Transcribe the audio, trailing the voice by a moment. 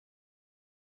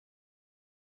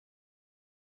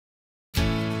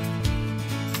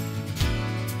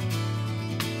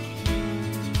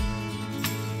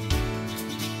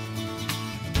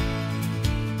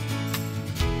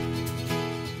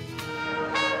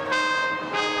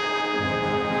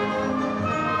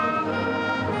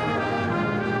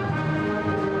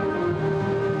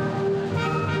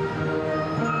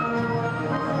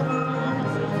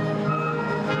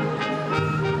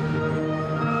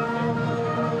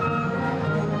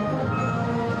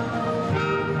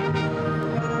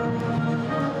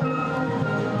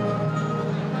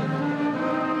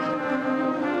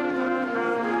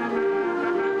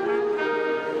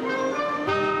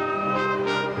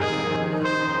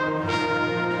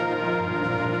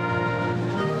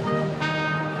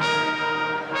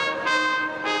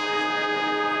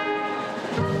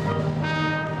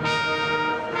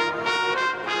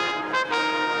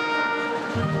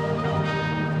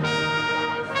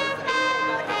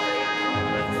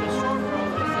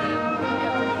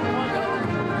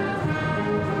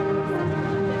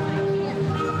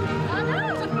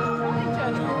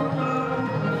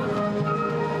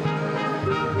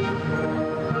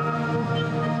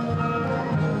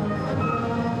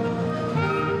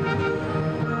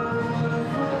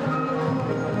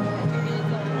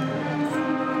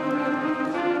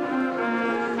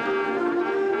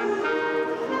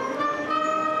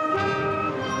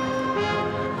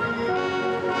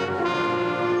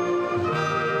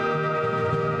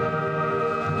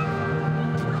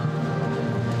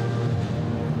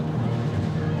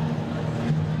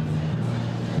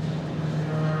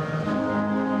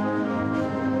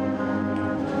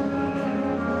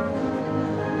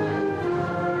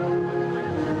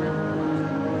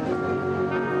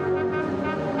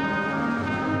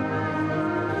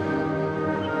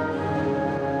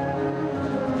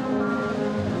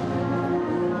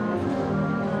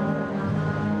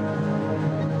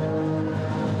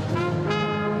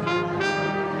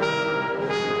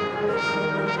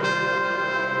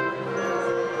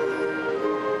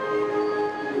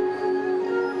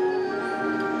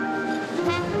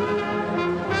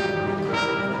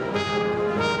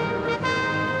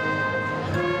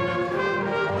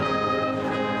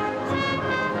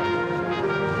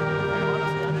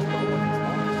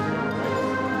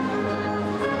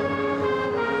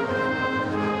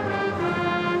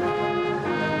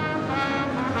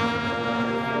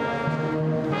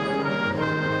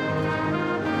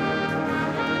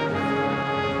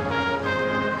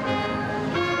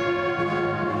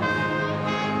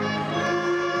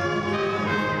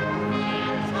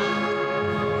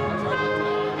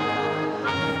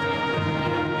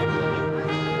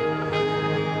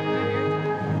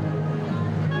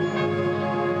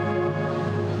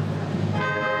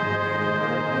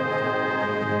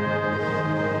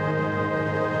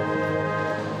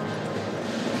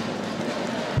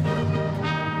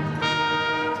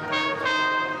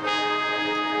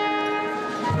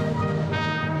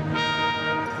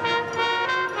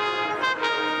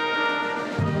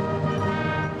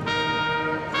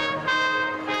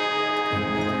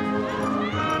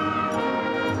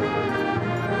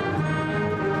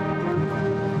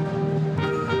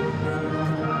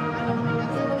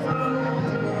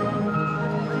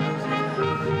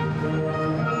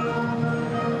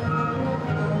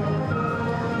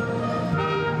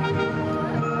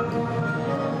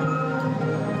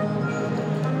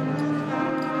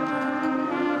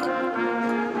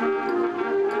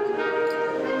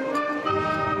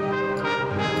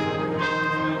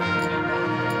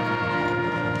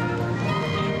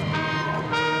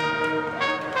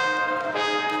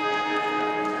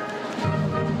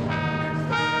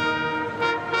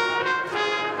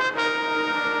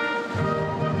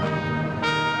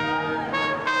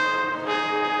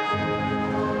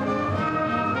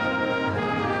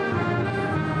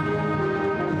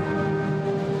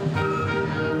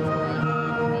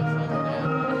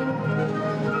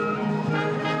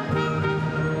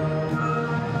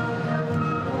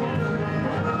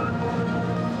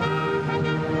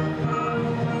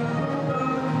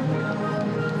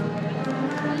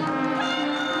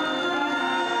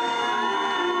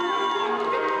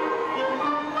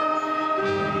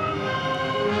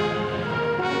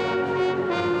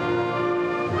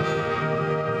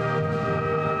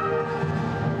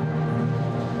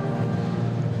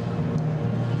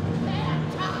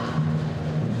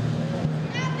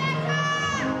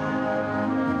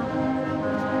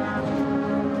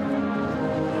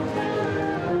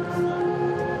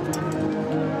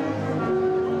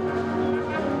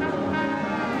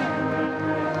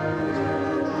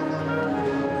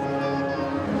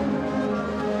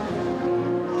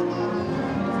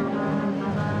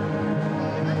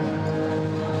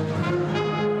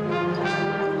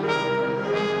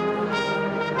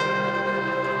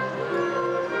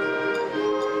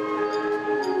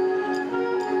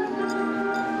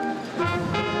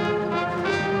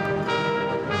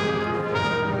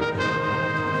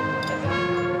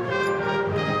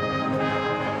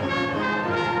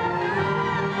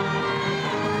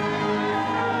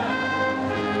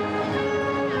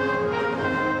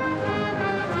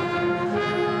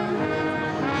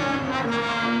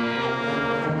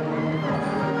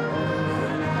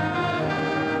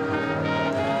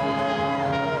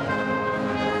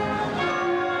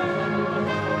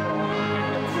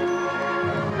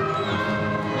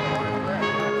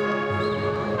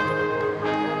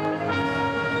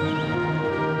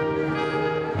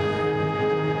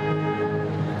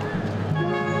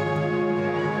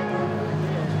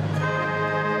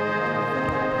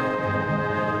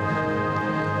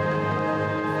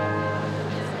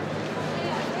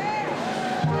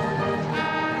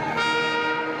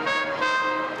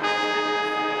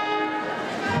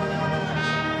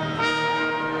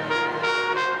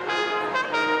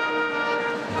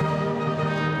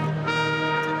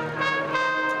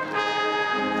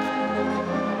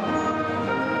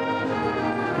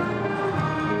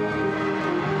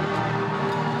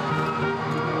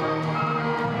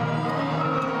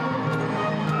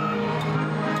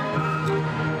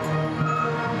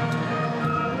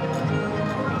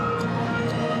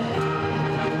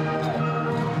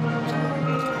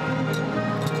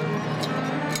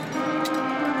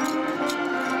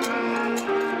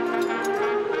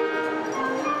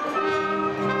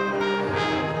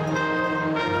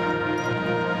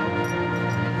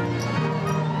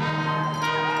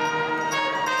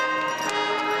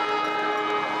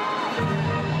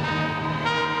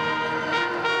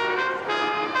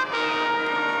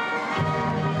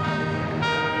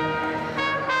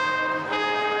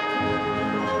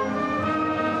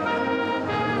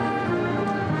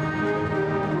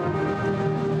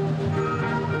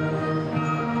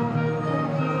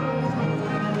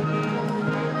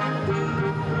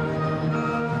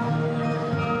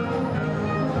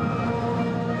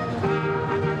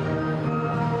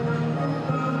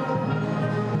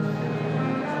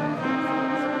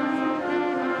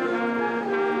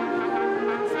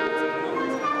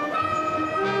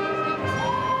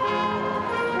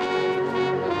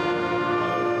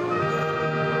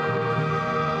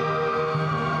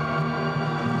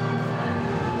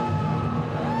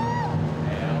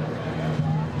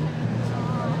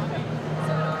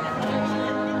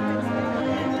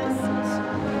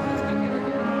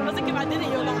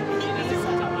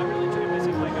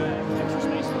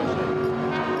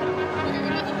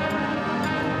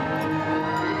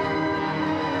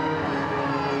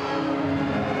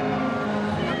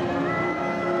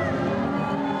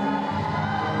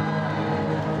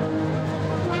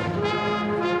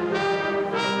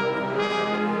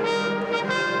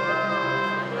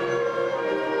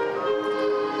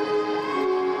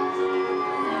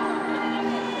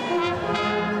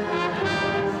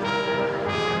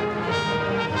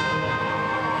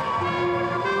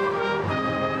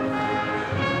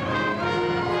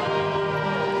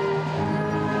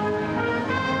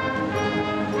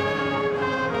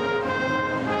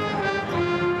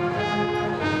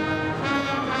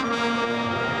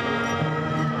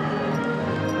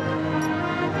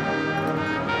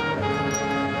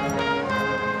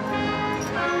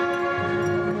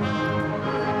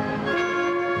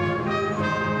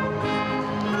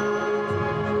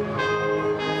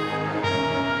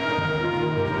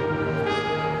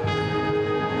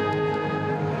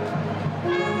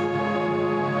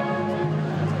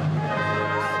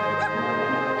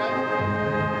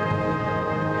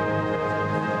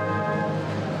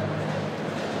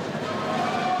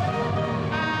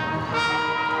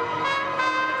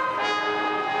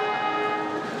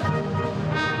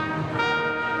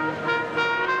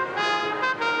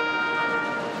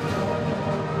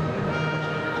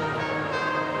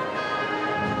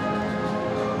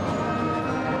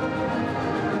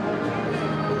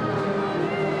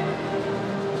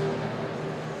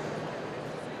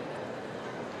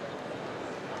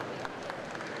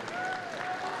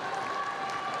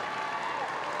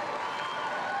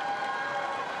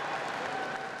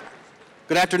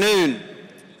Good afternoon.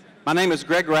 My name is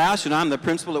Greg Roush, and I'm the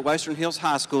principal at Western Hills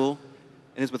High School,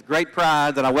 and it's with great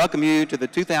pride that I welcome you to the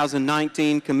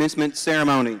 2019 commencement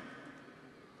ceremony.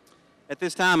 At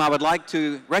this time, I would like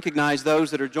to recognize those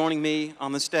that are joining me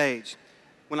on the stage.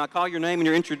 When I call your name and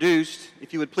you're introduced,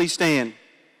 if you would please stand.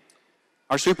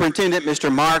 Our superintendent,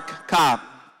 Mr. Mark Kopp.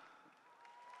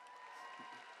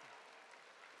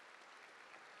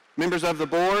 Members of the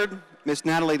board, Ms.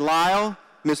 Natalie Lyle,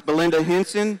 Ms. Belinda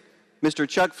Henson, Mr.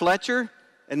 Chuck Fletcher,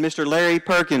 and Mr. Larry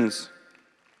Perkins.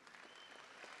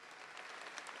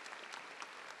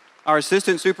 Our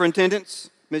assistant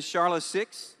superintendents, Ms. Charla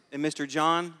Six and Mr.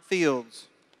 John Fields.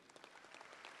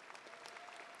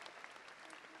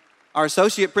 Our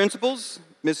associate principals,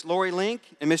 Ms. Lori Link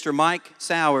and Mr. Mike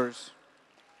Sowers.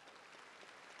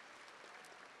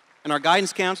 And our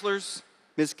guidance counselors,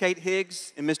 Ms. Kate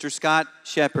Higgs and Mr. Scott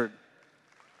Shepard.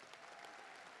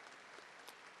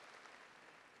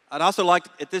 I'd also like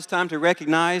at this time to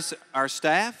recognize our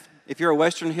staff. If you're a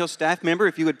Western Hills staff member,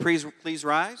 if you would please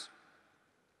rise.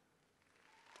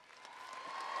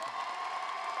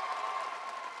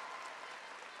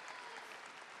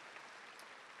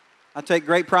 I take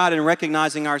great pride in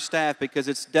recognizing our staff because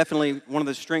it's definitely one of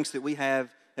the strengths that we have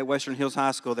at Western Hills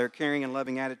High School. Their caring and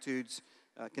loving attitudes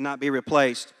cannot be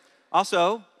replaced.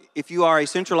 Also, if you are a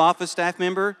central office staff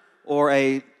member or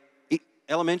a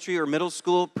elementary or middle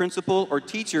school principal or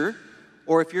teacher,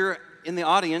 or if you're in the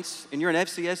audience and you're an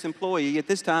FCS employee, at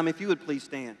this time, if you would please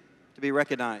stand to be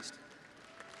recognized.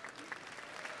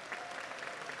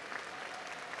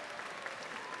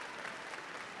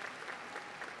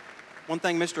 One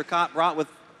thing Mr. Kopp brought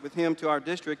with him to our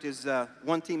district is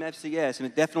One Team FCS, and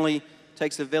it definitely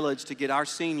takes a village to get our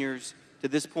seniors to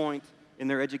this point in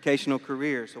their educational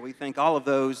career. So we thank all of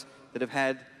those that have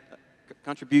had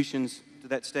contributions to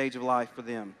that stage of life for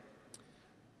them.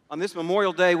 On this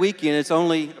Memorial Day weekend, it's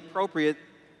only appropriate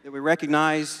that we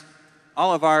recognize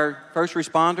all of our first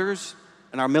responders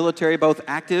and our military, both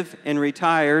active and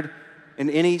retired, and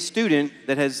any student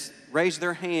that has raised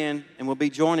their hand and will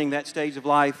be joining that stage of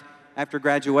life after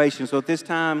graduation. So at this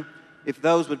time, if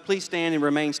those would please stand and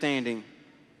remain standing.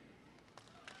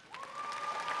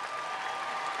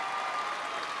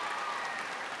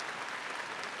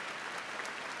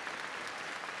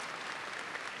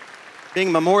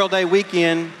 Being Memorial Day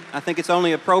weekend, I think it's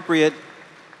only appropriate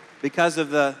because of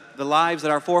the lives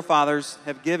that our forefathers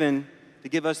have given to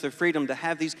give us the freedom to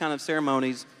have these kind of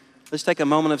ceremonies. Let's take a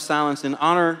moment of silence in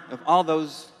honor of all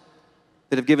those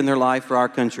that have given their life for our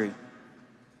country.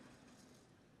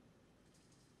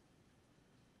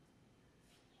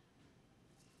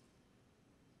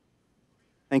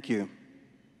 Thank you.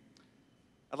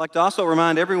 I'd like to also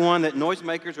remind everyone that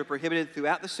noisemakers are prohibited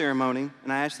throughout the ceremony,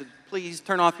 and I ask that please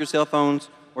turn off your cell phones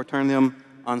or turn them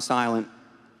on silent.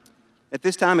 At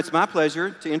this time, it's my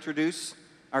pleasure to introduce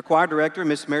our choir director,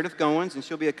 Miss Meredith Goins, and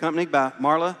she'll be accompanied by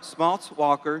Marla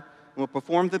Smaltz-Walker, and will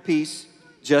perform the piece,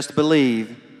 Just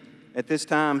Believe. At this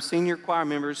time, senior choir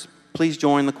members, please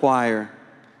join the choir.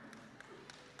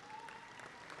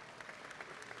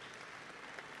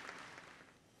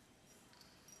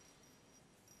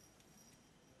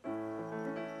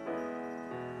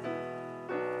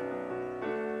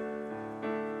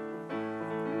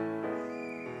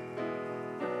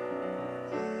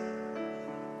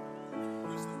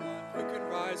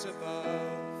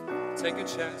 Above, take a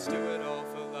chance, do it all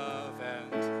for love and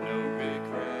no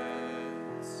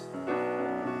regrets.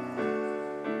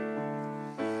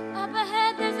 Up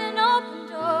ahead there's an open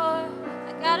door,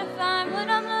 I gotta find what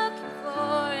I'm looking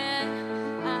for,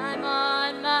 and I'm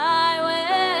on my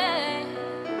way.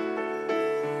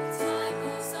 Time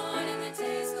moves on and the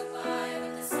days go by,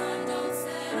 but the sun don't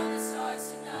set on the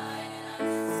stars tonight, and I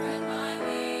spread my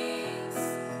wings.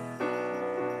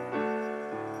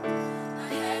 My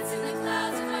head's in the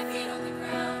clouds and my feet on the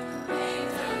ground.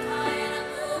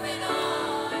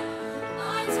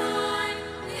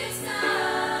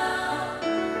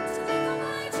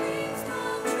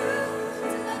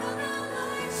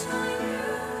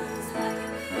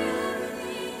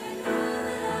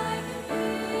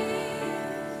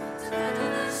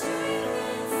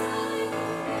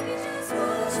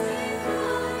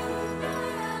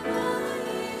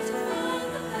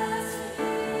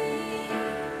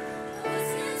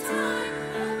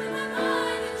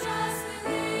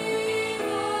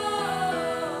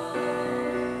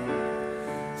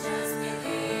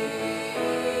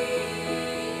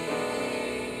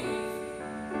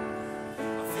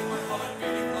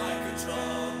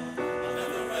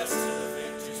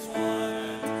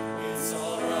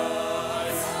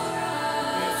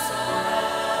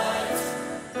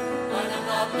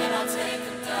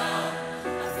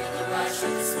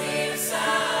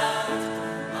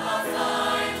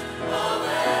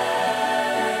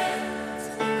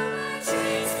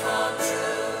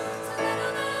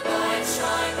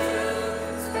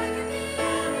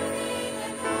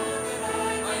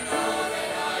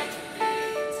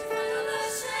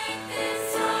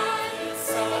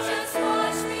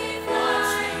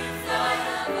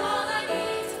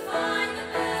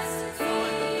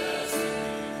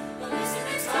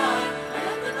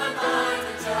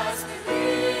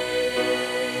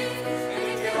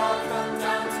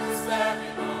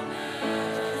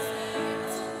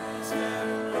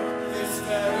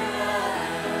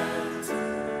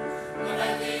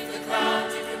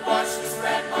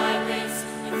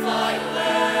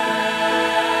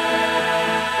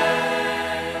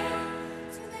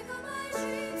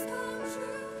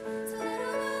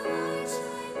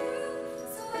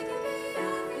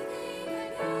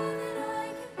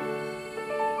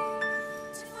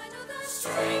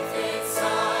 strength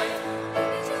inside.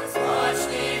 Just watch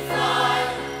me fly.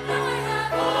 Now I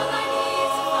have all I need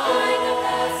to find the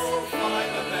best in me. Find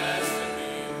the best in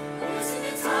me. Listen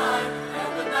to time,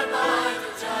 open my mind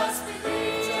and just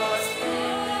believe. Just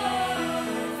believe.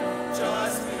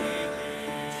 Just believe.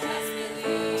 Just believe.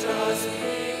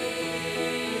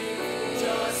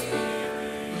 Just believe. Just believe. Just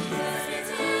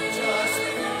believe.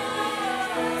 Just believe.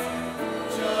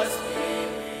 Just believe.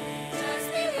 Just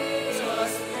believe.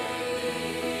 Just believe.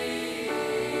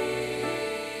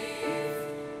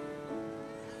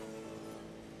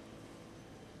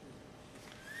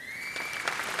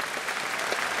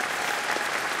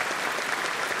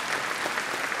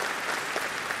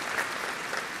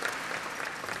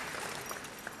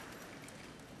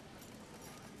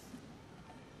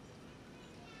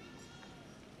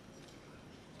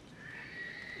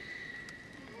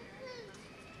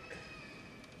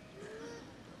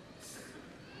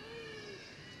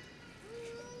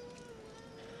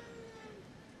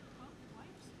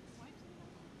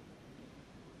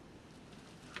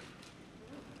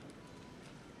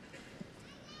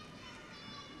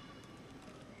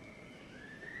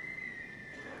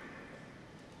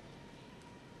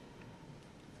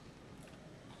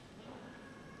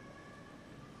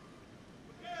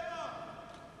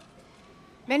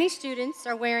 Many students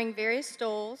are wearing various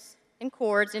stoles and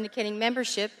cords indicating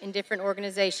membership in different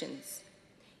organizations.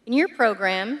 In your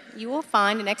program, you will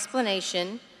find an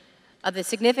explanation of the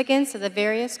significance of the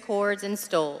various cords and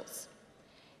stoles.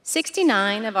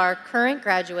 69 of our current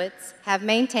graduates have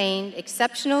maintained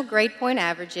exceptional grade point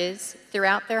averages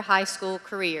throughout their high school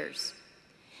careers.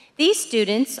 These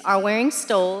students are wearing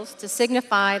stoles to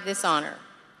signify this honor.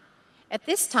 At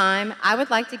this time, I would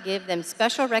like to give them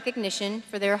special recognition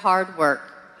for their hard work.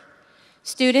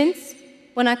 Students,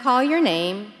 when I call your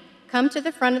name, come to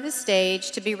the front of the stage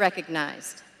to be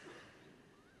recognized.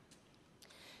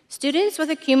 Students with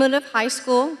a cumulative high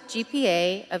school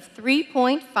GPA of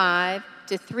 3.5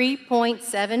 to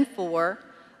 3.74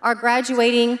 are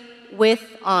graduating with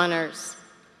honors.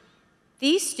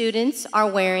 These students are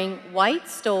wearing white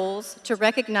stoles to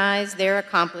recognize their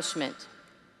accomplishment.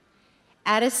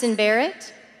 Addison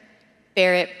Barrett,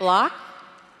 Barrett Block,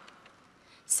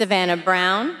 Savannah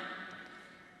Brown,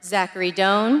 Zachary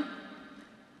Doan,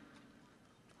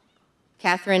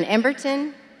 Catherine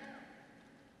Emberton,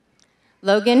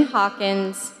 Logan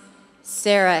Hawkins,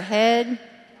 Sarah Head,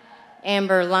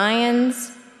 Amber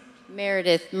Lyons,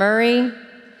 Meredith Murray,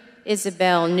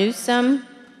 Isabel Newsom,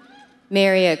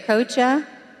 Mary Akocha,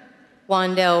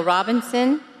 Wandell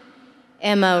Robinson,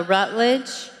 Emma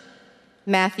Rutledge,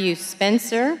 Matthew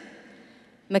Spencer,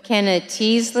 McKenna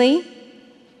Teasley,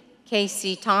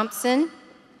 Casey Thompson,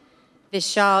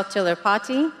 Vishal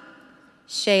Tillerpati,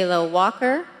 Shayla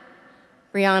Walker,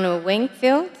 Brianna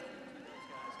Wingfield.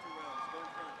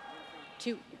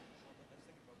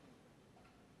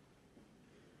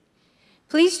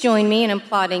 Please join me in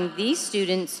applauding these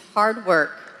students' hard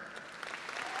work.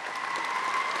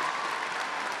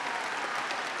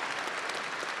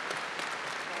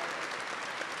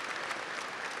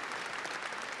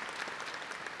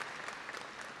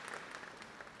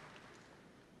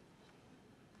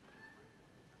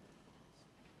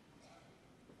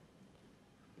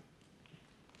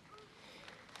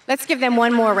 Let's give them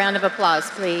one more round of applause,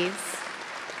 please.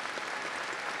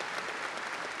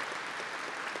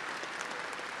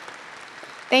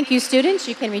 Thank you, students.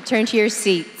 You can return to your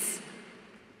seats.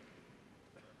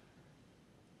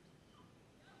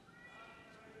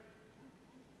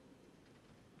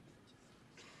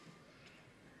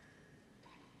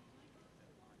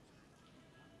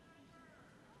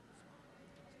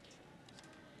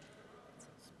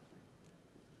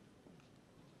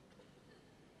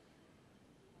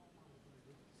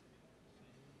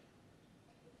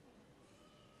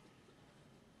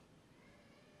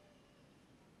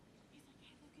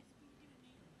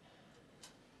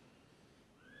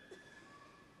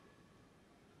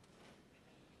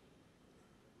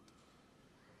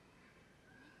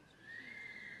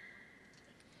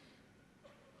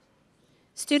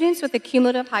 Students with a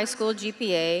cumulative high school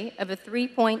GPA of a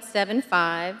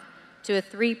 3.75 to a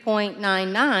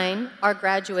 3.99 are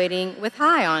graduating with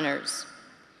high honors.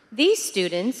 These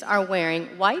students are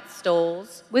wearing white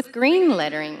stoles with green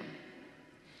lettering.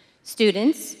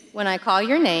 Students, when I call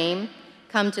your name,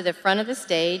 come to the front of the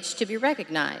stage to be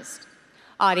recognized.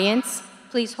 Audience,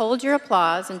 please hold your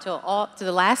applause until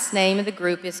the last name of the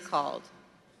group is called.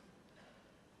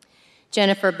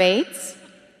 Jennifer Bates,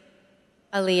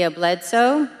 Aaliyah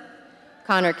Bledsoe,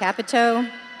 Connor Capito,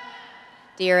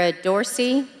 Dira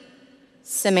Dorsey,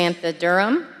 Samantha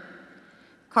Durham,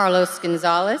 Carlos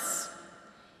Gonzalez,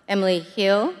 Emily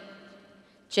Hill,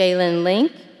 Jalen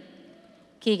Link,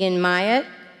 Keegan Mayat,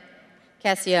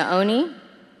 Cassia Oni,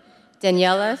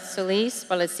 Daniela Solis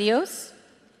Palacios,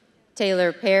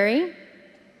 Taylor Perry,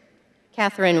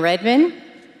 Catherine Redmond,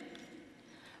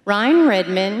 Ryan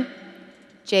Redmond,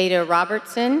 Jada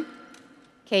Robertson,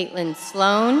 Caitlin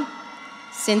Sloan,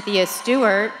 Cynthia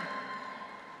Stewart,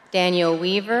 Daniel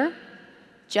Weaver,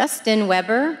 Justin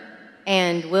Weber,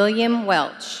 and William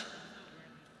Welch.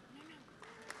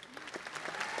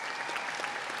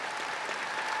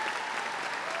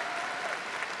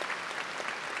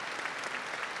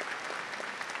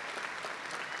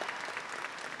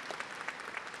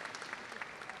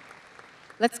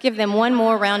 Let's give them one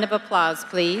more round of applause,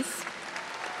 please.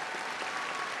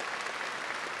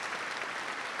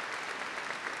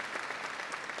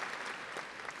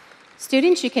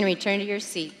 Students, you can return to your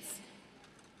seats.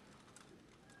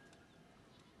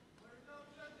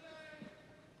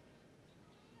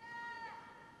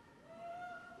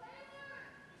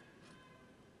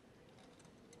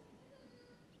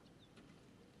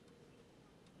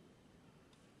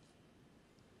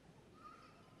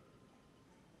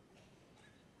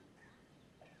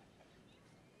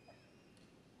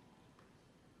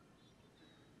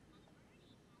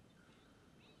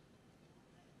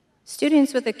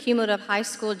 Students with a cumulative high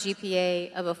school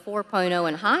GPA of a 4.0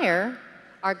 and higher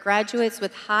are graduates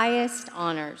with highest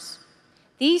honors.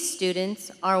 These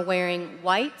students are wearing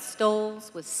white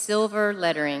stoles with silver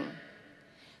lettering.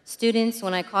 Students,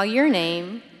 when I call your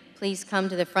name, please come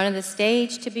to the front of the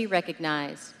stage to be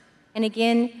recognized. And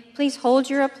again, please hold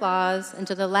your applause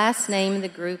until the last name of the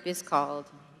group is called.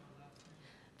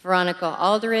 Veronica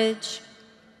Aldridge,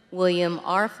 William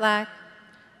Arflack,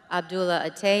 Abdullah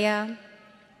Ataya,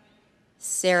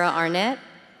 Sarah Arnett,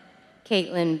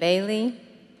 Caitlin Bailey,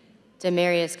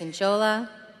 Demarius Conchola,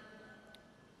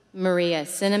 Maria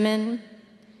Cinnamon,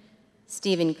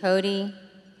 Stephen Cody,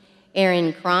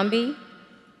 Aaron Crombie,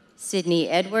 Sydney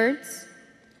Edwards,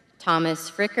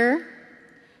 Thomas Fricker,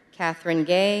 Catherine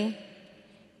Gay,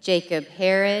 Jacob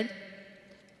Herod,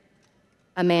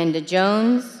 Amanda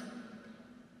Jones,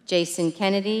 Jason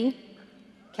Kennedy,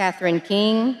 Catherine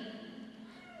King,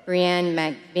 Brianne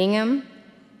McBingham,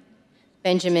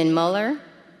 Benjamin Muller,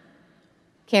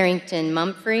 Carrington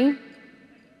Mumphrey,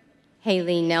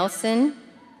 Haley Nelson,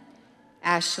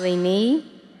 Ashley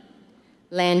Nee,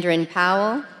 Landron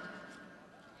Powell,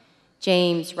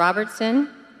 James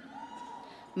Robertson,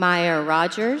 Maya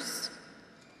Rogers,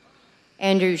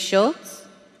 Andrew Schultz,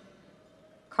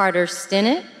 Carter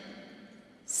Stinnett,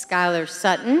 Skylar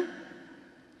Sutton,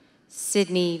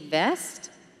 Sydney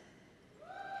Vest,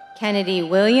 Kennedy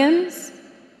Williams,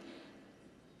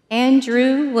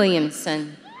 Andrew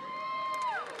Williamson.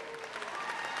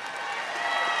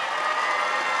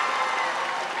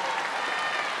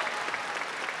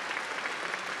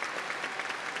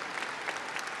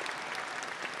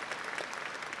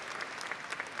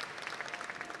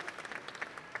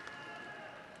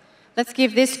 Let's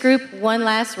give this group one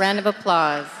last round of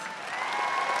applause.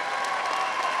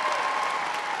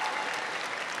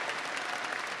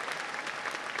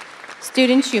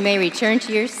 Students, you may return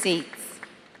to your seats.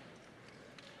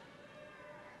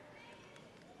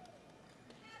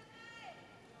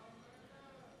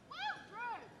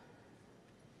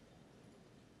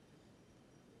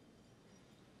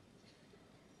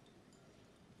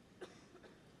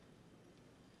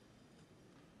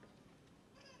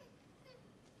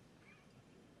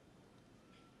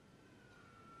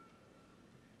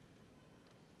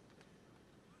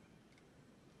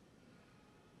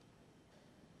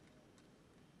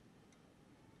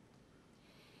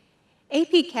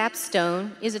 AP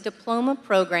Capstone is a diploma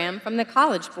program from the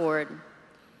College Board.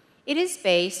 It is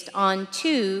based on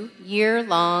 2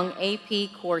 year-long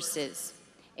AP courses,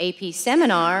 AP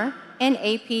Seminar and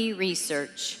AP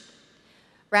Research.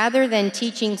 Rather than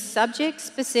teaching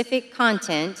subject-specific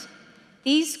content,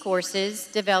 these courses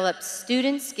develop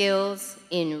student skills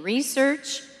in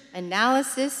research,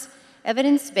 analysis,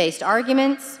 evidence-based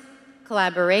arguments,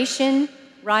 collaboration,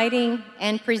 writing,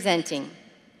 and presenting.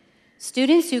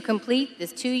 Students who complete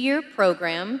this 2-year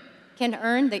program can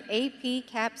earn the AP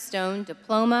Capstone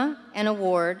Diploma and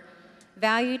Award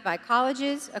valued by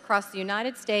colleges across the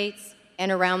United States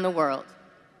and around the world.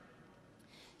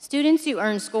 Students who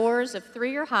earn scores of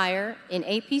 3 or higher in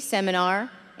AP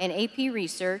Seminar and AP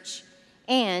Research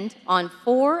and on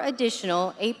 4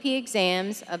 additional AP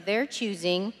exams of their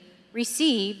choosing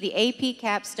receive the AP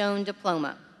Capstone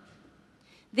Diploma.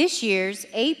 This year's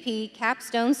AP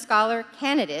Capstone Scholar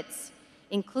candidates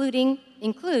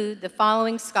include the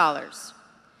following scholars.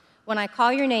 When I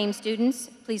call your name, students,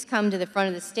 please come to the front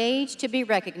of the stage to be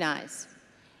recognized.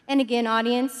 And again,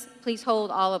 audience, please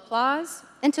hold all applause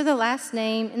until the last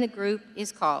name in the group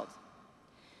is called.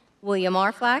 William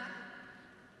R. Flack,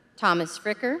 Thomas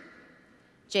Fricker,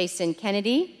 Jason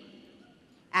Kennedy,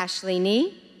 Ashley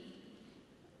Nee,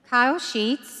 Kyle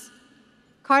Sheets,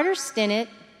 Carter Stinnett,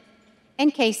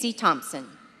 and Casey Thompson.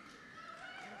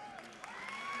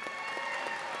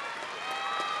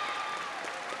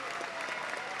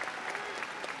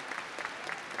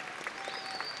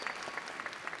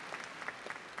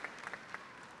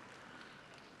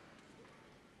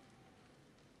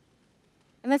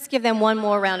 And let's give them one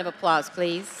more round of applause,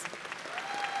 please.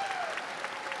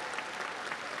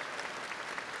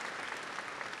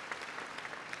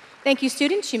 Thank you,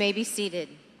 students. You may be seated.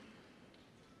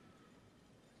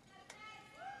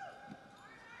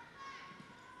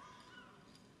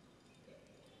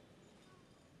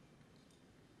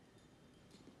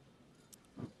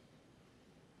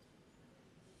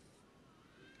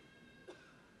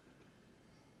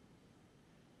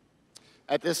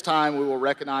 At this time, we will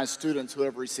recognize students who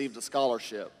have received a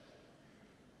scholarship.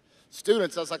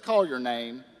 Students, as I call your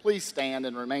name, please stand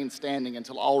and remain standing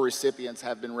until all recipients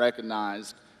have been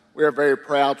recognized. We are very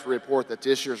proud to report that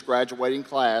this year's graduating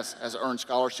class has earned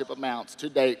scholarship amounts to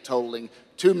date totaling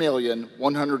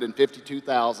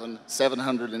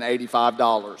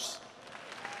 $2,152,785.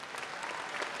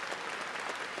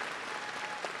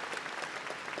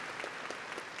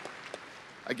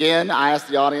 Again, I ask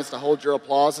the audience to hold your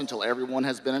applause until everyone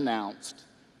has been announced.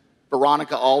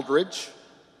 Veronica Aldridge,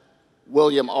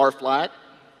 William R. Flack,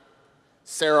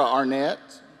 Sarah Arnett,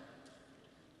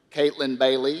 Caitlin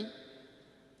Bailey,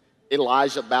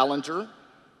 Elijah Ballinger,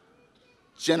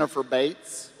 Jennifer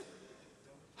Bates,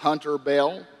 Hunter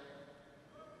Bell,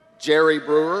 Jerry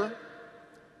Brewer,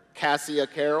 Cassia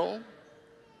Carroll,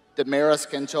 Damaris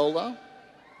Canchola,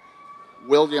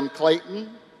 William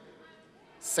Clayton,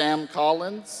 Sam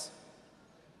Collins,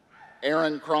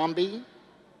 Aaron Crombie,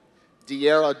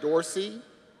 De'Ara Dorsey,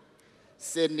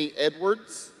 Sydney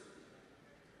Edwards,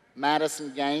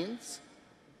 Madison Gaines,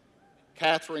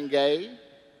 Catherine Gay,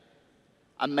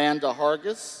 Amanda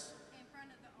Hargis,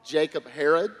 Jacob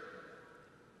Herod,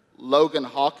 Logan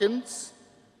Hawkins,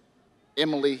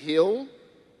 Emily Hill,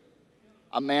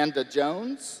 Amanda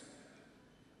Jones,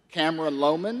 Cameron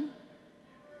Lohman,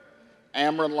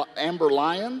 Amber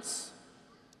Lyons,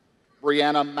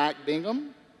 Brianna McBingham,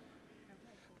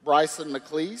 Bryson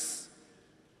McLeese,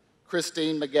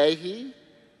 Christine McGahee,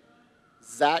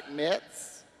 Zach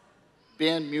Metz,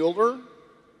 Ben Mueller,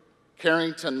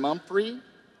 Carrington Mumphrey,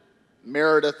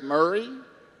 Meredith Murray,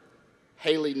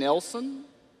 Haley Nelson,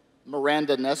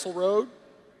 Miranda Nesselrode,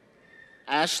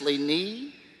 Ashley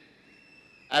Nee,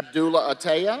 Abdullah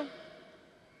Ataya,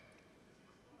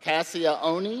 Cassia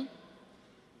Oni,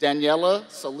 Daniela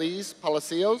Solis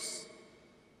Palacios,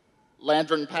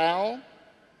 Landron Powell,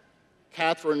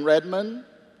 Catherine Redmond,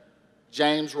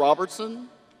 James Robertson,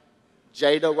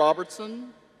 Jada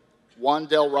Robertson,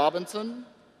 Wandell Robinson,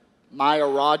 Maya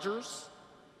Rogers,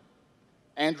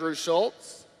 Andrew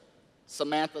Schultz,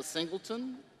 Samantha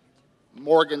Singleton,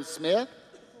 Morgan Smith,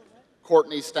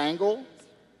 Courtney Stangl,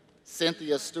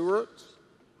 Cynthia Stewart,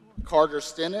 Carter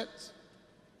Stinnett,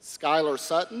 Skylar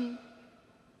Sutton,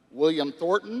 William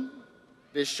Thornton,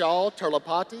 Vishal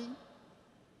Turlapati,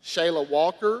 Shayla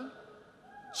Walker,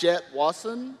 Jet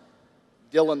Wasson,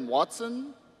 Dylan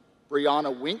Watson,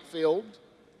 Brianna Winkfield,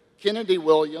 Kennedy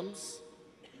Williams,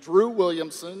 Drew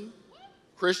Williamson,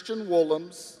 Christian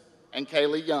Woolams, and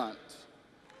Kaylee Yunt.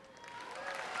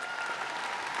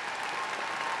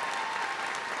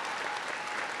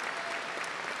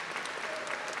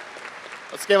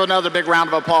 Let's give another big round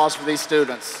of applause for these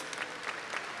students.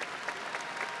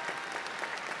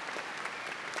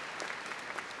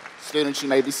 Students, you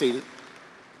may be seated.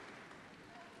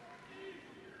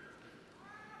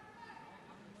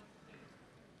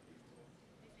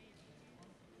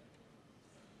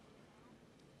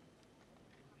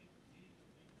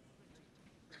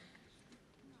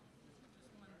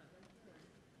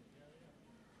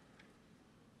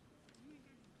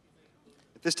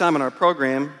 At this time in our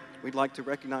program, we'd like to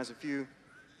recognize a few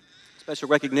special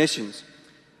recognitions.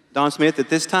 Don Smith, at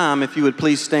this time, if you would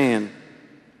please stand.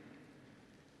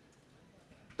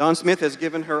 Don Smith has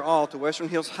given her all to Western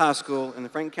Hills High School and the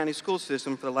Franklin County school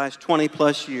system for the last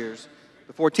 20-plus years.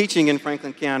 Before teaching in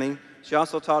Franklin County, she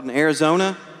also taught in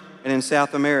Arizona and in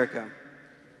South America.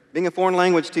 Being a foreign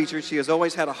language teacher, she has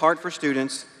always had a heart for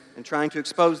students and trying to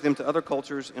expose them to other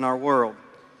cultures in our world.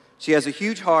 She has a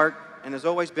huge heart and has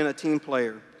always been a team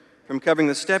player, from covering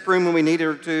the step room when we needed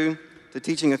her to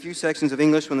teaching a few sections of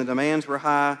English when the demands were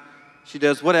high. She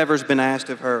does whatever's been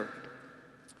asked of her.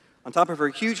 On top of her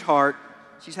huge heart,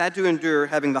 she's had to endure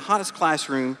having the hottest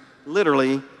classroom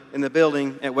literally in the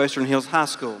building at Western Hills High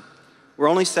School. We're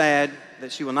only sad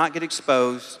that she will not get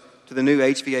exposed to the new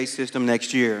HVA system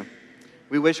next year.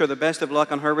 We wish her the best of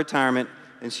luck on her retirement,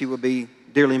 and she will be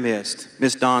dearly missed.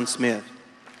 Miss Dawn Smith.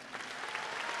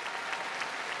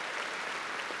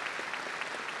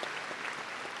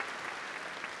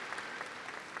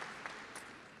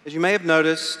 As you may have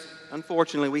noticed,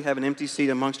 unfortunately, we have an empty seat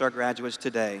amongst our graduates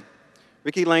today.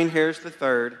 Ricky Lane Harris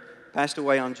III passed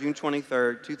away on June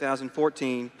 23,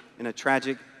 2014, in a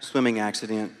tragic swimming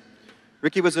accident.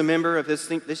 Ricky was a member of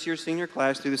this year's senior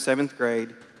class through the 7th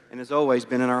grade and has always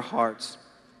been in our hearts.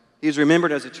 He is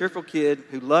remembered as a cheerful kid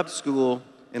who loved school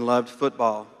and loved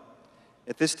football.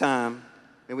 At this time,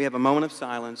 may we have a moment of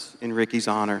silence in Ricky's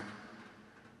honor.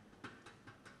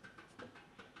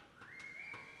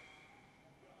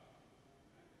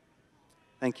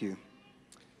 Thank you.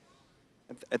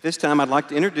 At this time, I'd like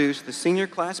to introduce the senior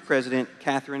class president,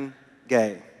 Catherine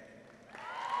Gay.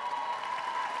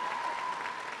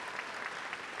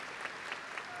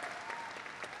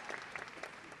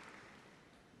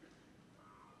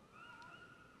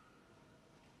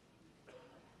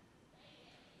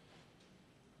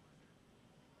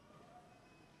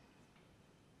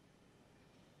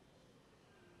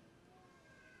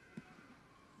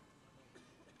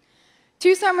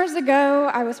 2 summers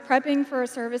ago, I was prepping for a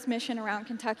service mission around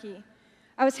Kentucky.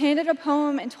 I was handed a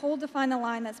poem and told to find the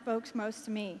line that spoke most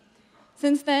to me.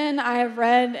 Since then, I have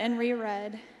read and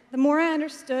reread. The more I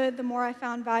understood, the more I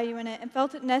found value in it and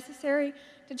felt it necessary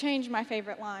to change my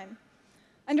favorite line.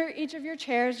 Under each of your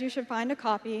chairs, you should find a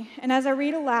copy, and as I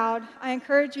read aloud, I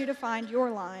encourage you to find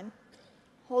your line.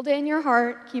 Hold it in your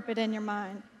heart, keep it in your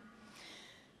mind.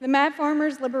 The Mad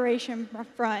Farmers Liberation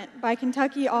Front by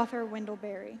Kentucky author Wendell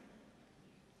Berry.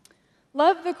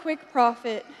 Love the quick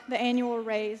profit, the annual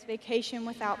raise, vacation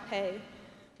without pay.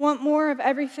 Want more of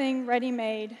everything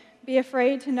ready-made, be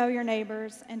afraid to know your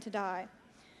neighbors and to die.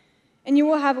 And you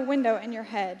will have a window in your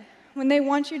head. When they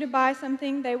want you to buy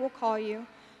something, they will call you.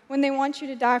 When they want you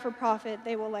to die for profit,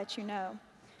 they will let you know.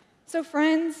 So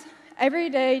friends, every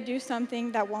day do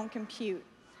something that won't compute.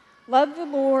 Love the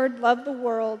Lord, love the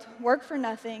world, work for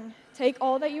nothing, take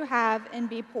all that you have and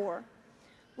be poor.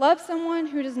 Love someone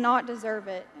who does not deserve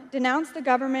it. Denounce the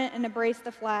government and embrace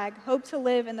the flag. Hope to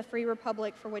live in the free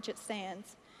republic for which it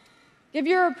stands. Give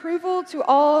your approval to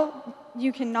all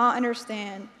you cannot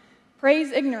understand.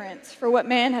 Praise ignorance, for what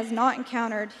man has not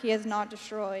encountered, he has not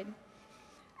destroyed.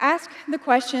 Ask the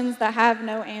questions that have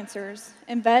no answers.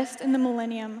 Invest in the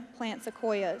millennium, plant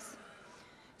sequoias.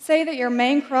 Say that your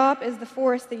main crop is the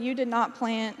forest that you did not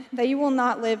plant, that you will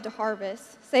not live to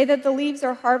harvest. Say that the leaves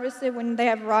are harvested when they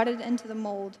have rotted into the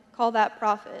mold. Call that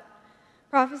profit.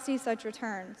 Prophecy such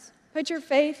returns. Put your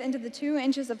faith into the 2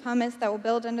 inches of humus that will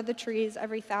build under the trees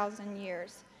every 1,000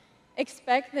 years.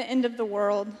 Expect the end of the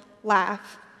world.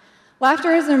 Laugh.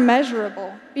 Laughter is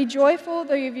immeasurable. Be joyful,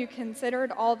 though you've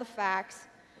considered all the facts.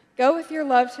 Go with your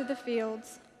love to the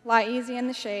fields. Lie easy in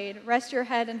the shade. Rest your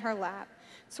head in her lap.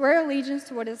 Swear allegiance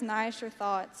to what is nice your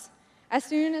thoughts. As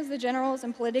soon as the generals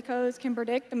and politicos can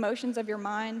predict the motions of your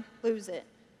mind, lose it.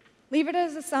 Leave it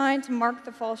as a sign to mark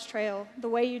the false trail, the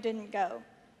way you didn't go.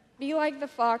 Be like the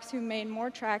fox who made more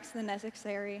tracks than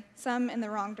necessary, some in the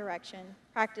wrong direction.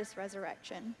 Practice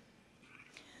resurrection.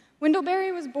 Wendell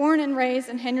Berry was born and raised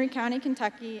in Henry County,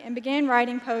 Kentucky, and began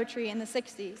writing poetry in the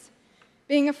 60s.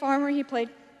 Being a farmer, he paid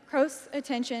close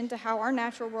attention to how our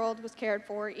natural world was cared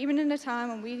for, even in a time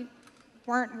when we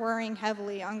weren't worrying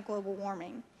heavily on global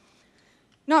warming.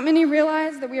 Not many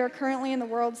realize that we are currently in the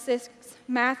world's 6th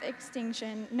mass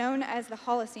extinction, known as the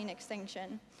Holocene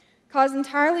extinction. Caused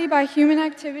entirely by human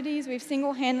activities, we've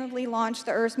single-handedly launched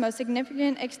the Earth's most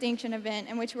significant extinction event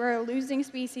in which we are losing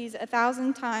species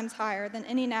 1,000 times higher than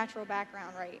any natural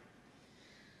background rate.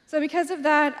 So because of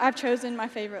that, I've chosen my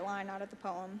favorite line out of the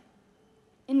poem.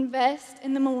 Invest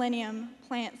in the millennium,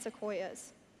 plant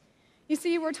sequoias. You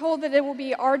see, we're told that it will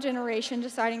be our generation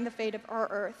deciding the fate of our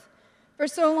Earth. For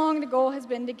so long, the goal has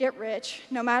been to get rich,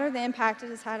 no matter the impact it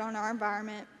has had on our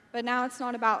environment, but now it's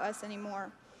not about us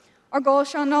anymore. Our goal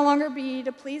shall no longer be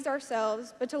to please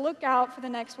ourselves, but to look out for the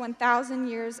next 1,000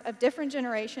 years of different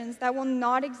generations that will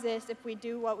not exist if we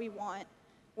do what we want,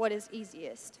 what is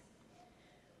easiest.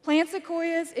 Plant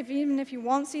sequoias, even if you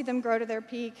won't see them grow to their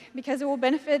peak, because it will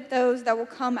benefit those that will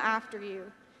come after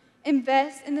you.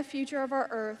 Invest in the future of our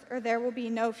Earth, or there will be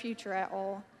no future at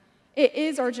all. It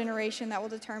is our generation that will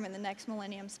determine the next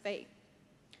millennium's fate.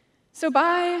 So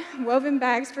buy woven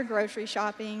bags for grocery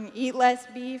shopping, eat less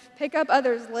beef, pick up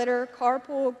others' litter,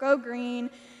 carpool, go green,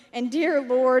 and dear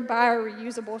Lord, buy a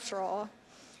reusable straw.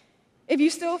 If you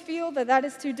still feel that that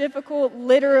is too difficult,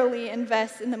 literally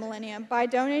invest in the millennium by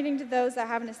donating to those that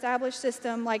have an established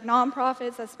system, like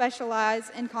nonprofits that specialize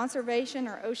in conservation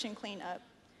or ocean cleanup.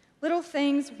 Little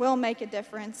things will make a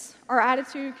difference. Our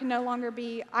attitude can no longer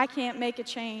be, I can't make a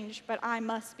change, but I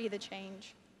must be the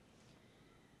change.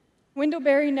 Wendell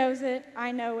knows it,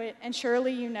 I know it, and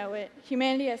surely you know it.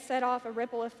 Humanity has set off a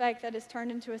ripple effect that has turned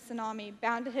into a tsunami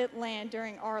bound to hit land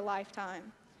during our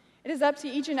lifetime. It is up to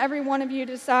each and every one of you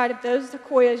to decide if those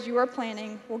sequoias you are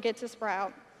planting will get to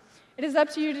sprout. It is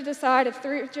up to you to decide if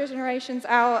 3 generations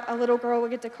out, a little girl will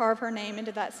get to carve her name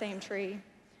into that same tree.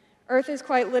 Earth is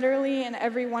quite literally in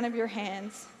every one of your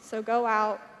hands, so go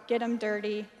out, get them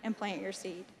dirty, and plant your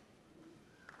seed.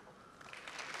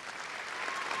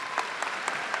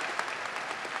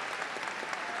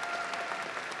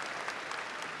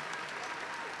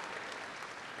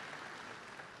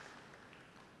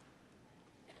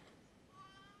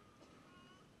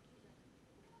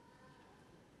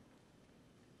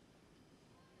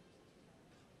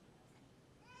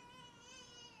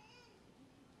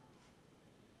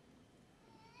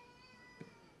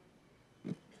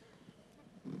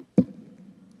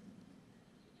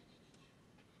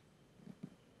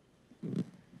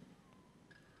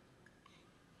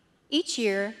 Each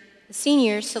year, the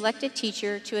seniors select a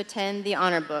teacher to attend the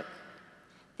honor book.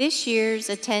 This year's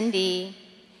attendee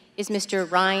is Mr.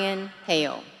 Ryan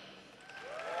Hale.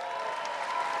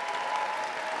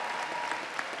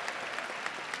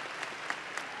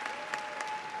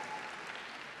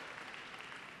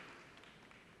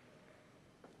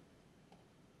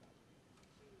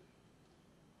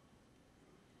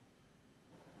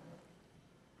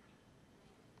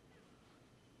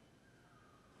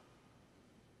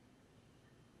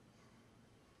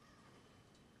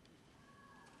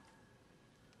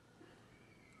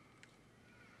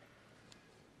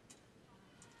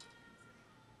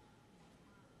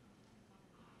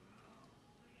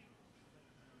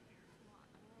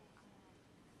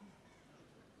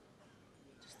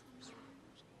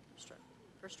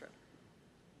 First row.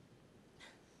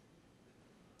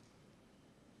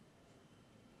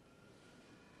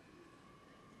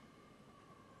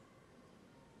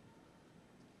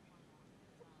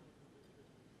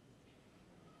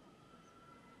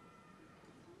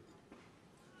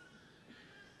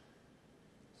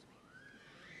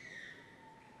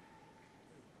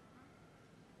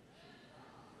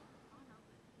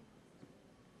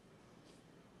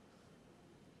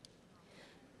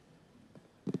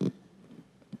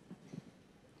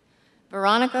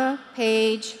 Veronica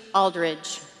Page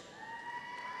Aldridge.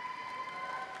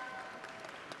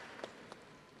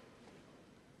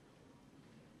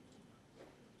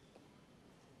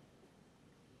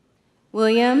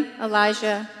 William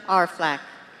Elijah Arflack.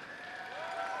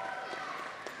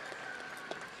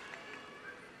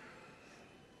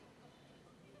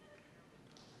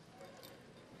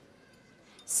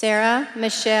 Sarah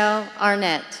Michelle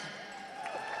Arnett.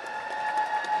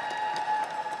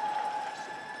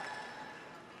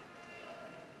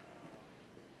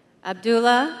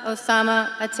 Abdullah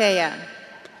Osama Ateya.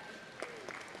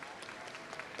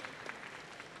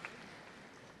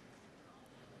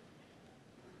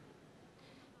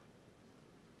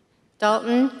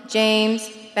 Dalton James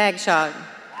Bagshaw.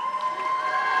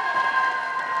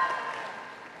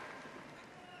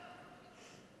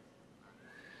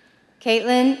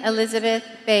 Caitlin Elizabeth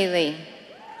Bailey.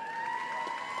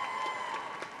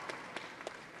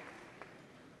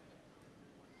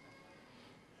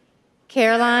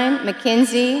 Caroline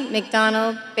Mackenzie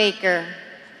McDonald Baker.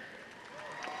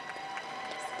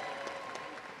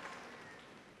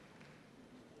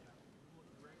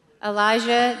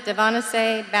 Elijah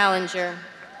Devonase Ballinger.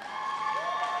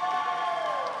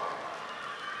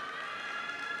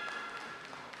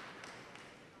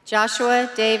 Joshua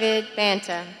David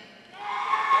Banta.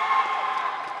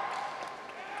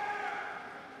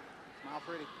 Smile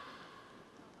pretty.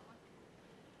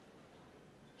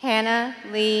 Hannah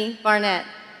Lee Barnett.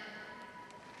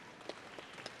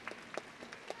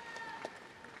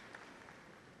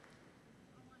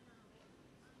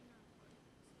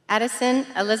 Addison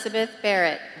Elizabeth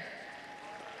Barrett.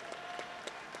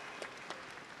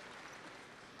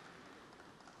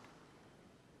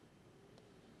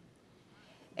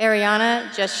 Ariana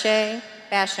Jashay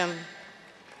Basham.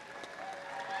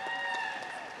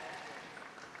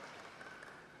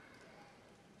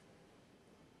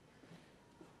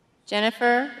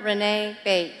 Jennifer Renee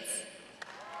Bates.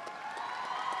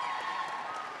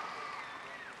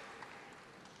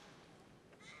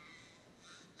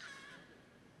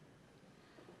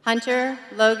 Hunter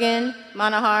Logan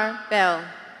Monahar Bell.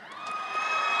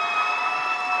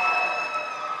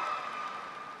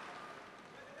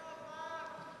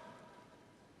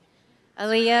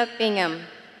 Aaliyah Bingham.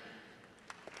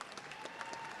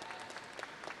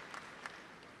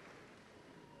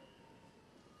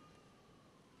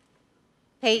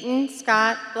 Peyton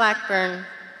Scott Blackburn.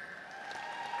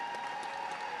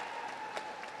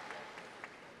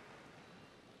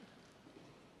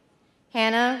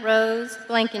 Hannah Rose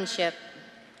Blankenship.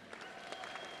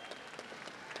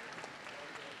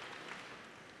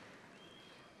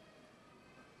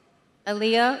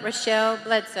 Aaliyah Rochelle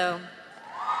Bledsoe.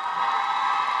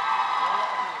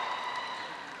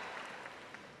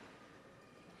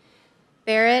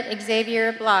 Barrett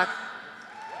Xavier Block.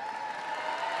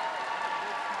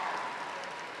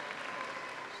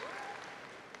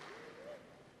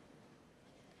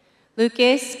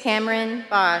 Lucas Cameron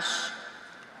Bosch.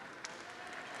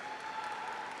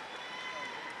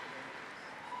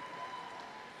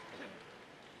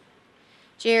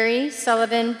 Jerry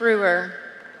Sullivan Brewer.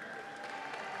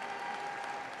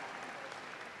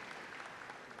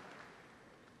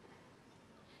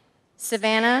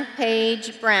 Savannah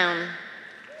Paige Brown.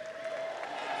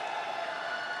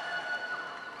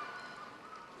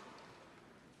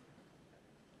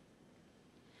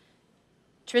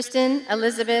 Tristan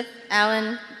Elizabeth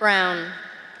Allen Brown.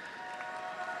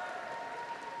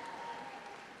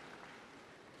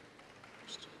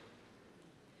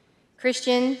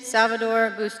 Christian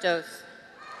Salvador Bustos.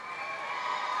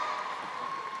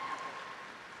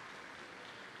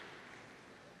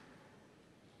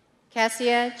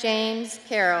 Cassia James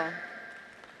Carroll.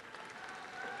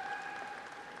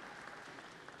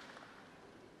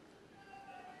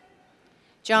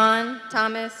 John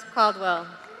Thomas Caldwell.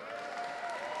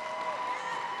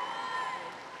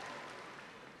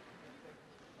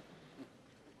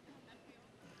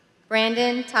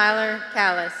 Brandon Tyler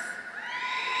Callis.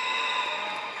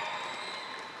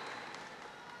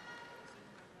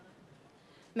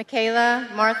 Michaela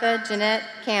Martha Jeanette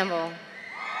Campbell.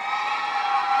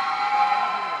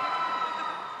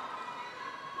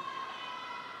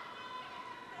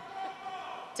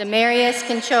 Demarius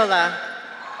Conchola.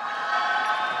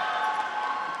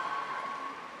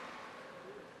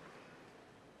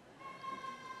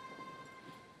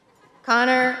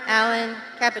 Connor Allen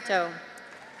Capito.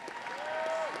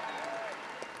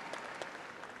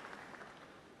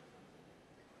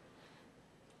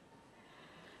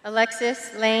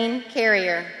 Alexis Lane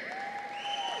Carrier.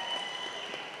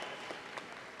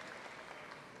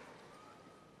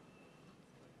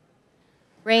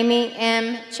 Ramey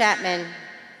M. Chapman.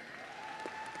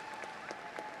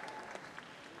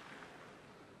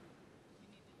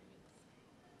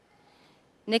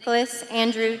 Nicholas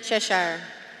Andrew Cheshire.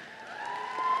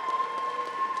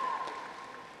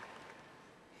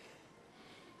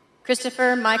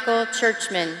 Christopher Michael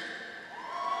Churchman.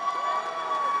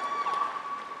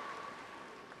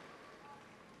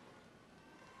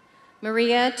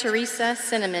 Maria Teresa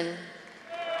Cinnamon.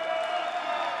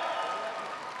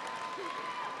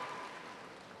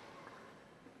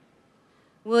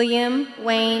 William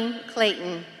Wayne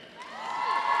Clayton.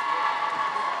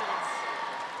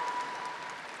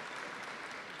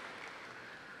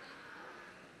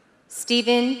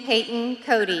 Stephen Peyton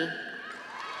Cody.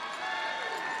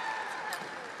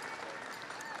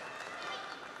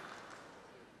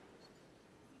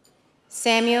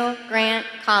 Samuel Grant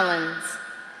Collins.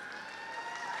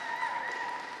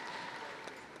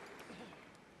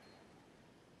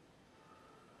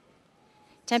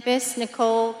 Tempest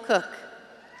Nicole Cook.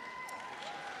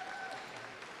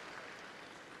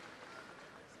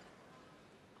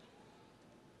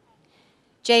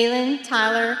 Jalen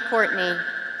Tyler Courtney.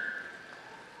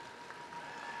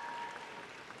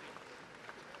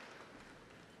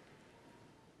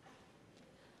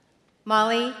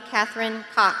 Molly Catherine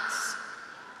Cox.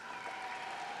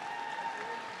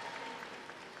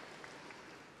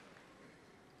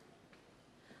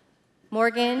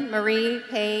 Morgan Marie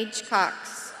Page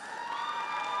Cox.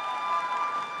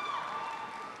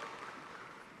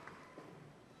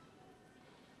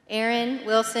 Aaron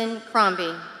Wilson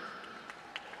Crombie.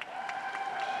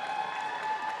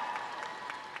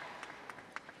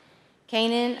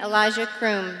 Kanan Elijah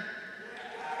Kroom.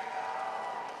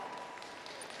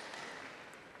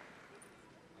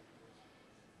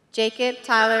 Jacob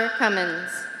Tyler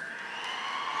Cummins.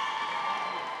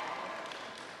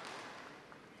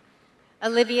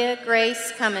 Olivia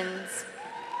Grace Cummins.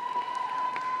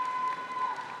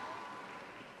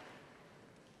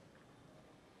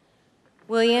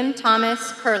 William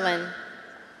Thomas Curlin.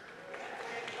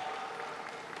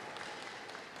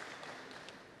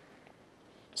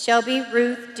 Shelby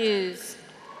Ruth Dews.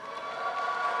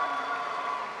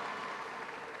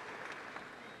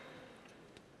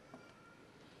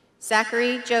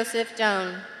 Zachary Joseph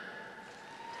Doan.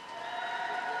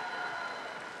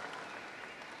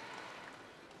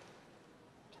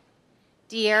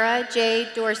 De'Ara J.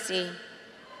 Dorsey.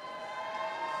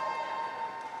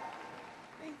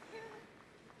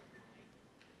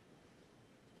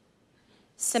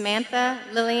 Samantha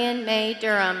Lillian May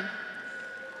Durham.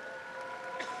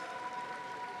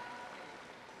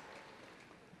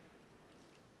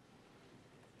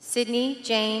 Sydney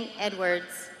Jane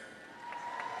Edwards.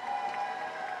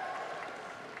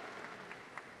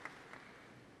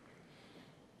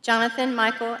 Jonathan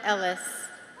Michael Ellis.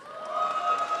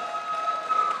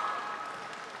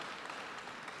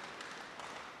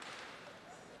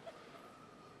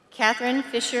 Catherine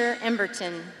Fisher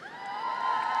Emberton.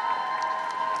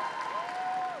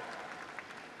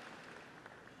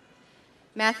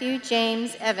 Matthew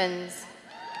James Evans.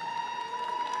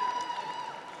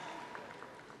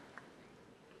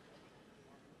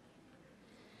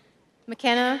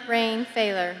 McKenna Rain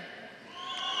Thaler.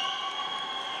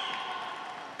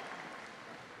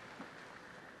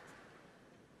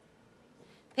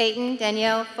 Peyton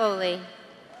Danielle Foley.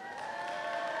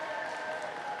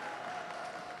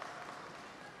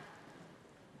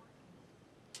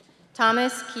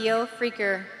 Thomas Keo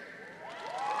Freaker.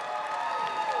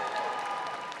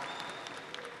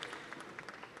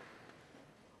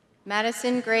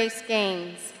 Madison Grace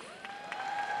Gaines.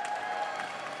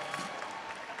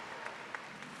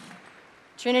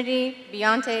 Trinity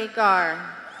Beyonce Gar.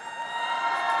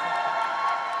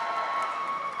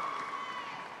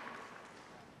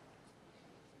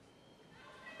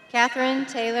 Catherine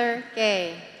Taylor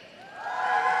Gay.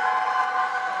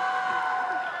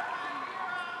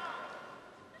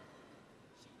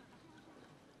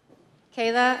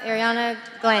 Kayla Ariana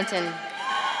Glanton.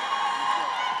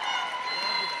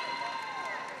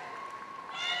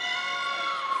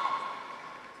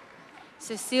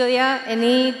 Cecilia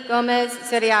Enid Gomez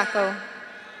Zeriaco.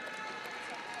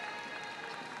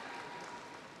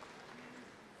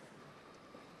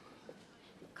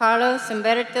 Carlos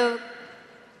Humberto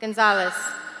Gonzalez.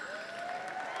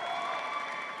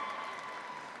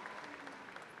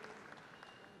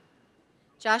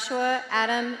 Joshua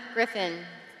Adam Griffin.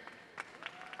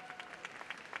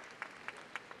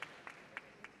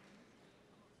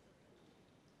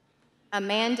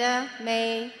 Amanda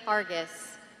May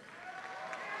Hargis.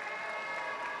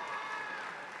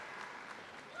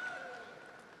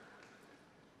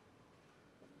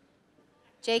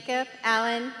 Jacob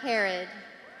Allen Herod.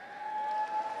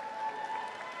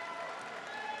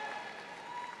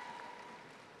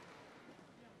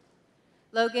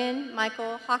 Logan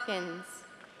Michael Hawkins.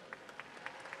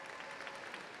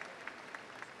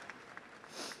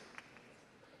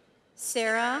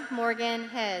 Sarah Morgan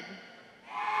Head.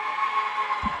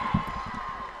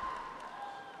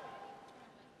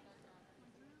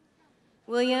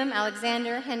 William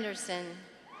Alexander Henderson.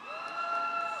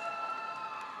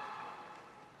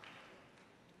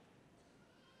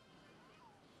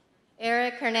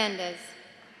 Eric Hernandez.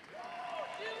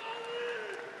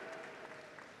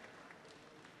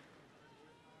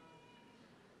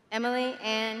 Emily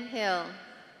Ann Hill.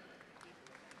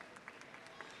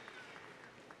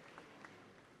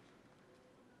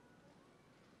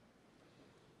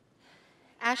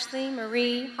 Ashley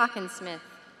Marie Hawkinsmith.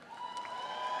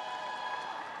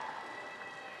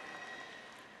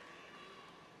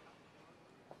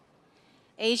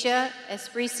 Asia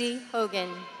Esprisi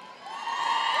Hogan.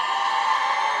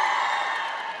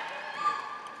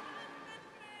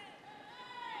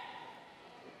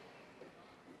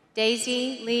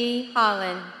 Daisy Lee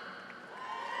Holland.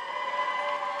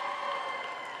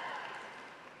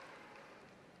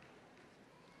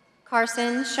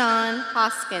 Carson Sean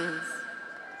Hoskins.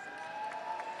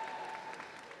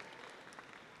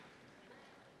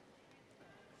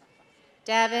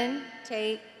 Davin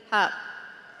Tate Hupp.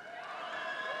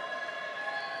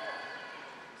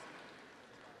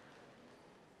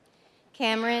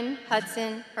 Cameron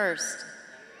Hudson Hurst.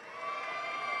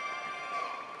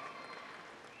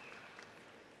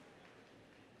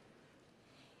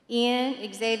 Ian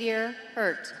Xavier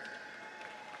Hurt.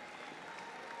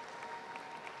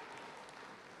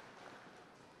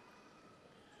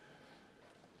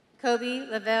 Kobe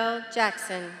Lavelle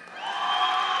Jackson.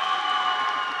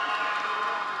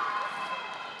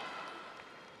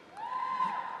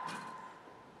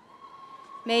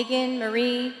 Megan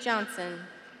Marie Johnson.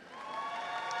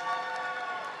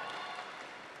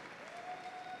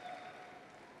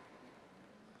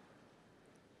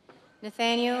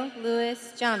 Nathaniel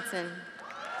Lewis Johnson.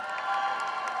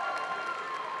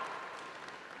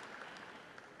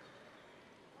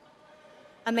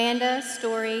 Amanda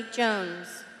Story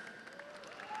Jones.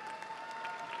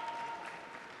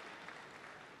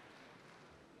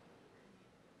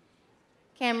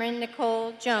 Cameron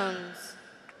Nicole Jones.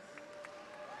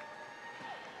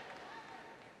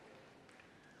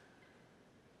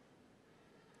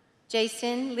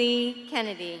 Jason Lee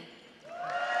Kennedy.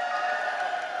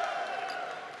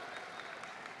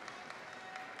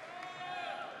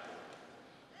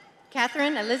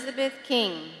 Catherine Elizabeth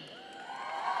King.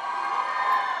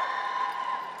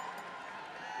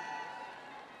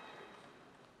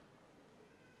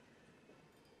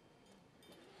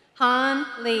 Han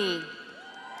Lee.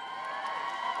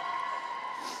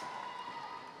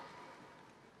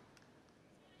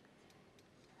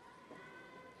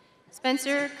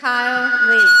 Spencer Kyle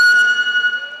Lee.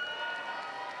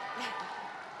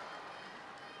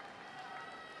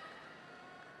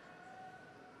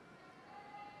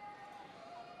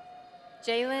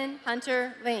 Jalen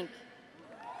Hunter Link.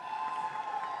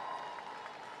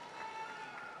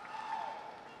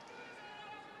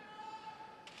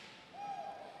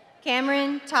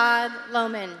 Cameron Todd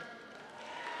Lohman.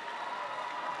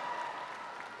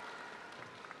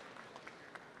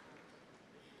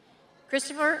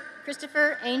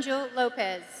 Christopher Angel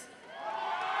Lopez.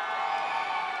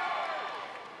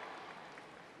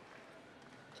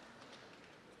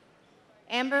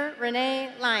 Amber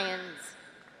Renee Lyons.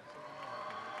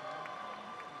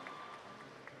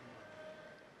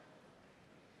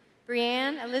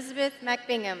 Brianne Elizabeth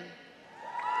McBingham.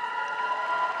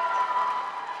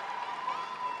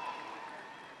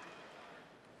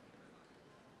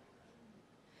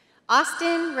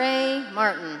 Austin Ray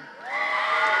Martin.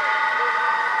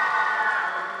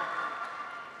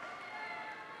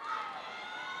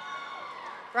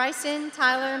 Bryson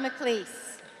Tyler McLeese.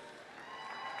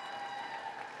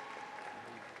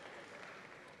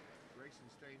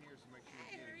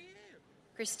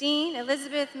 Christine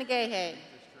Elizabeth McGahey.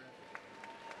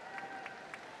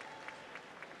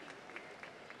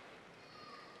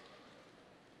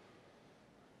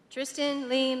 Tristan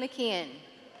Lee McKeon.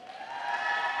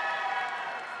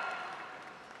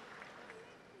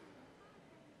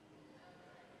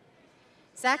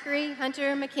 Zachary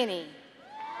Hunter McKinney.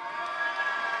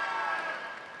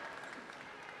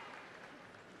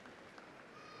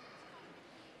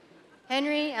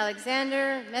 Henry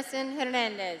Alexander Messon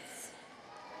Hernandez.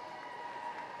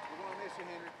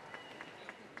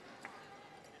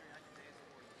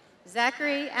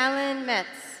 Zachary Allen Metz.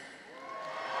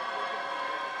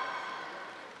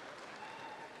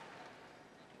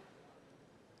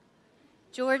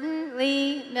 Jordan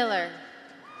Lee Miller.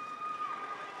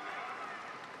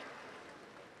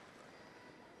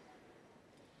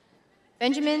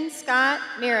 Benjamin Scott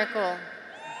Miracle.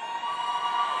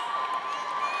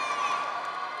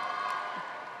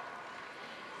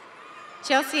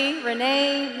 Chelsea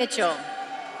Renee Mitchell.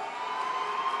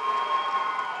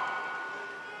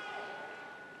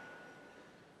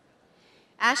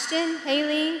 Ashton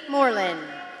Haley Moreland.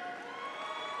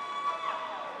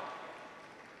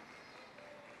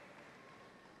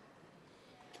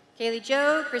 Kaylee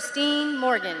Jo Christine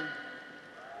Morgan.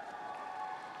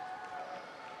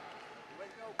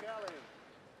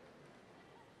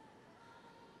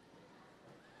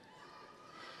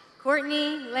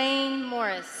 Courtney Lane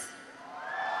Morris.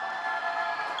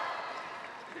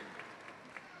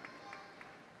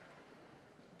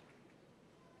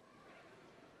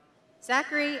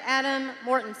 Zachary Adam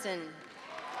Mortensen.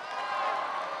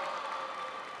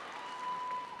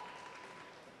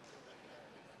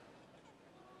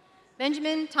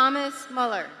 Benjamin Thomas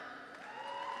Muller.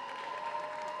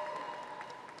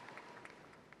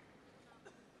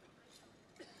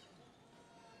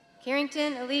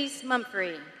 Carrington Elise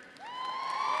Mumphrey.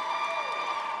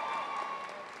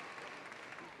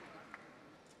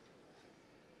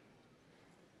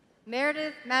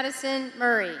 Meredith Madison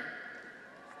Murray.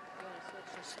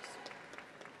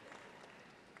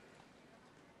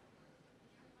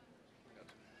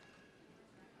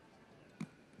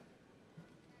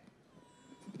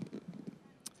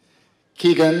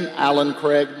 Keegan Allen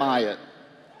Craig Myatt.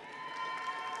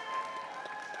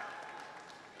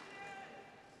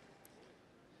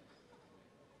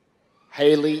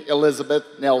 Haley Elizabeth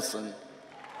Nelson.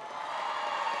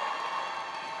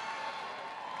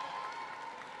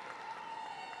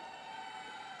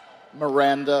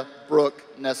 Miranda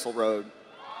Brooke Nesselrode.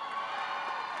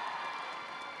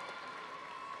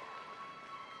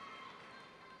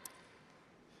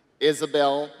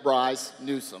 Isabel Bryce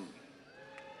Newsom.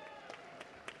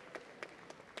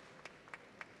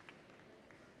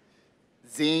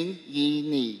 Zing Yi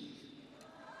Ni.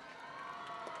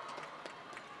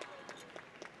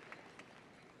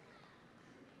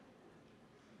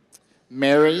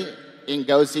 Mary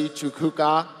Ngozi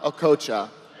Chukwuka Okocha.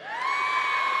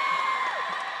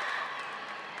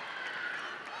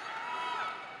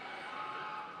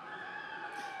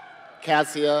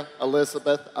 Cassia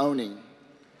Elizabeth Owning.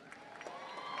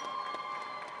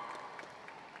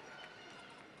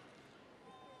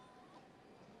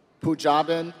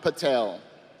 Pujaban Patel.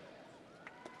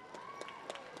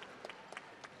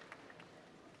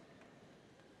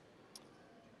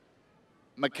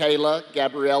 Michaela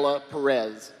Gabriela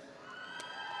Perez.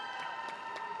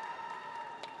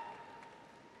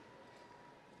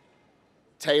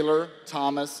 Taylor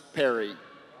Thomas Perry.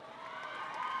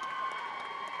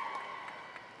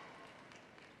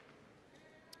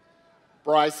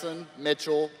 Bryson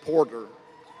Mitchell Porter.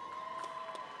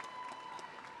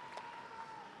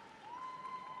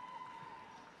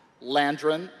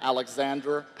 Landron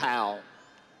Alexander Powell.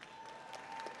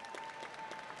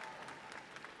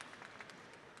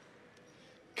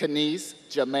 Kenise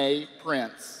Jamay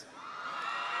Prince.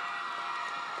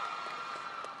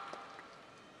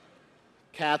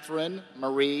 Catherine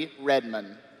Marie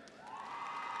Redmond.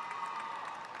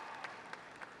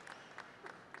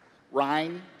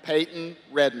 Ryan Peyton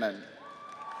Redmond.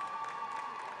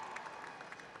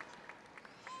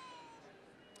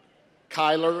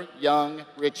 Kyler Young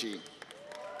Ritchie.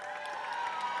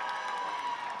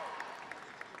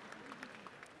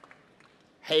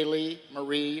 Haley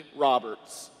Marie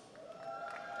Roberts.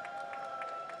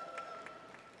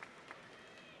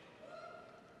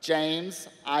 James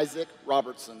Isaac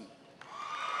Robertson.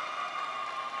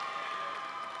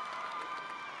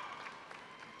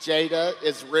 Jada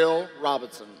Israel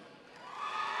Robinson.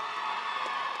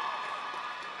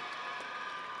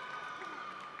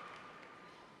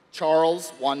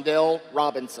 Charles Wandell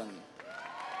Robinson.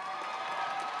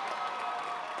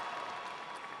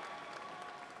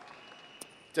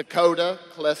 Dakota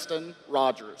Cleston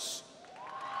Rogers.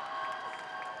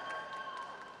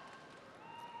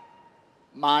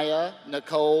 Maya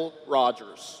Nicole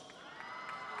Rogers.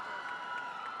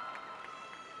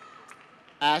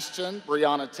 Ashton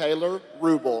Brianna Taylor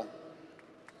Rubel.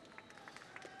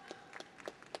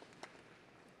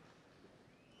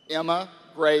 Emma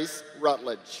Grace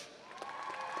Rutledge.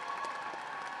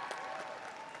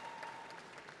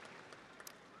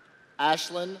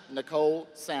 Ashlyn Nicole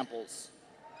Samples.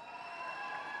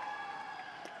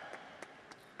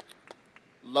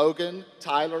 Logan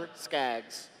Tyler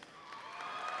Skaggs.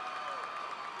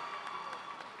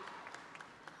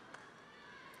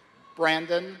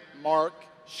 Brandon Mark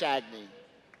Shagney.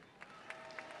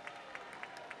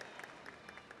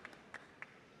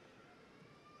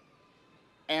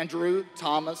 Andrew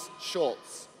Thomas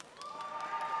Schultz.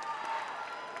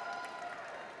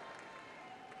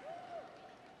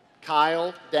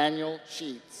 Kyle Daniel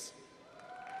Sheets.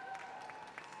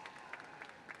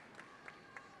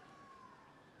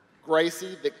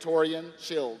 Gracie Victorian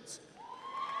Shields.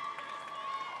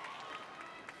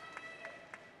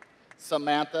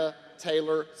 Samantha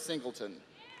Taylor Singleton.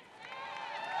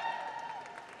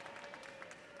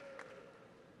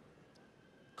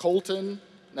 Colton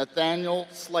Nathaniel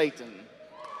Slayton.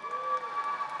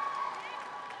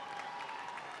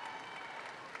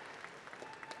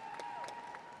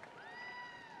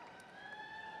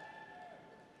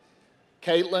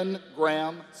 Caitlin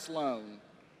Graham Sloan.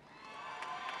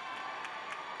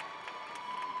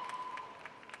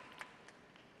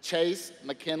 Chase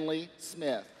McKinley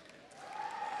Smith.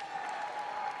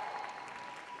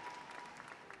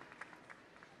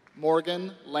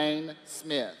 Morgan Lane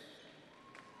Smith.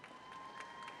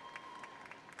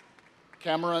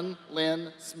 Cameron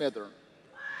Lynn Smither.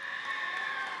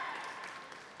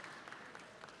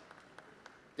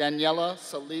 Daniela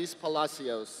Solis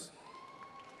Palacios.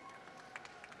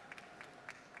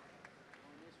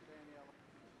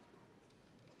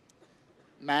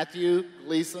 Matthew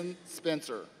Gleason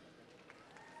Spencer.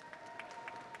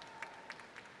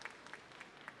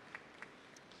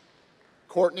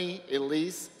 Courtney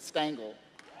Elise Stangl.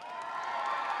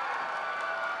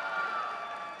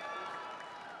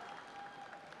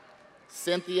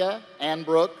 Cynthia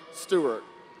Annbrook Stewart.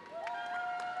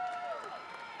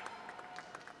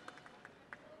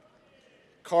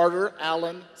 Carter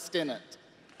Allen Stinnett.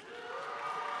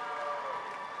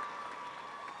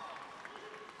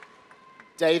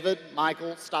 David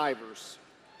Michael Stivers.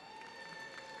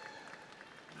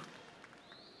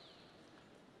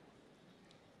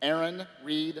 Aaron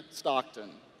Reed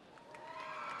Stockton.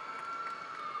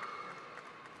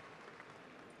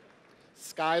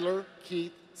 Skylar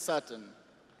Keith Sutton.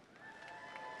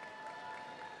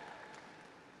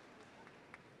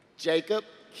 Jacob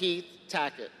Keith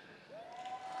Tackett.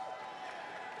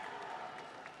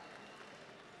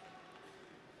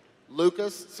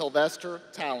 Lucas Sylvester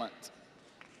Talent.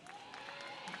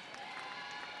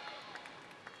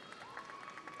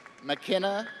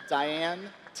 McKenna Diane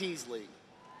Teasley.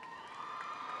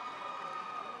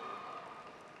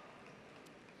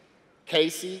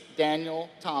 Casey Daniel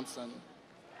Thompson.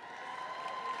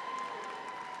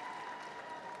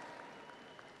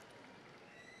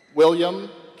 William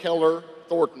Keller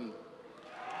Thornton.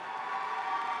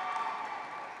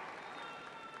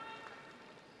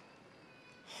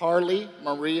 Harley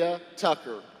Maria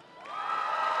Tucker.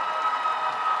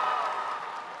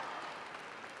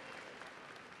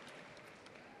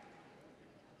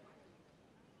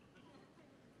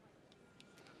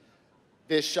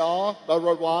 Vishal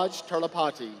Bharadwaj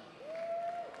Tarlapati.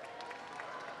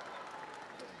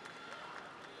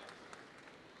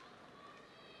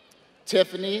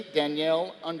 Tiffany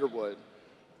Danielle Underwood.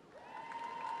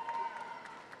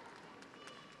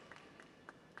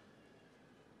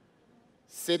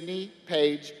 Sydney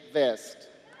Paige Vest.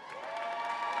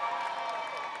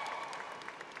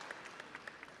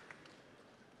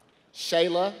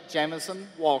 Shayla Jamison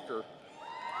Walker.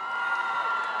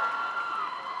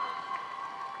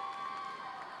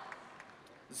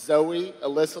 Zoe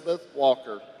Elizabeth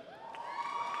Walker.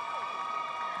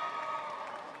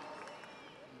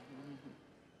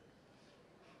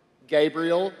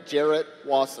 Gabriel Jarrett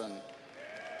Wasson.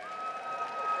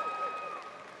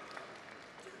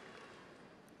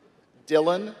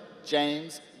 Dylan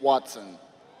James Watson.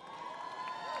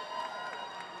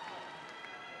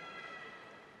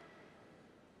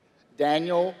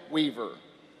 Daniel Weaver.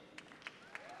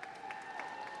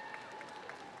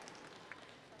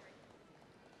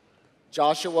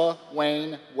 Joshua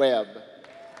Wayne Webb.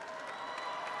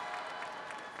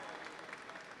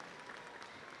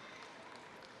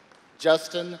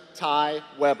 Justin Ty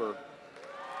Weber.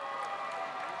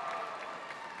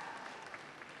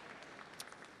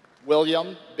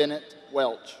 William Bennett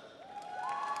Welch.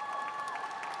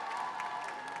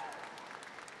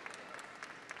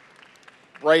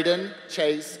 Braden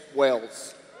Chase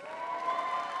Wells.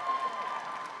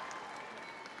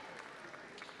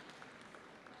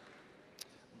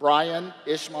 Brian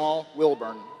Ishmael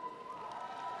Wilburn.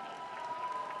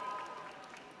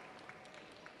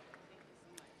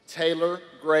 Taylor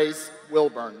Grace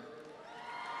Wilburn.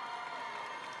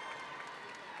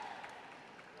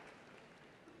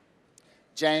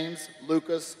 James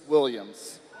Lucas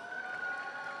Williams.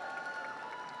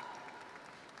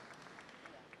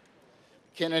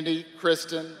 Kennedy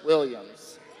Kristen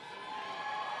Williams.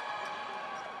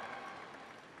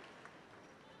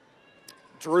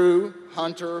 Drew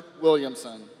Hunter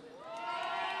Williamson.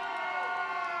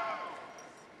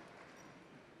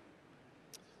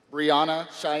 Brianna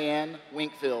Cheyenne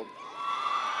Winkfield.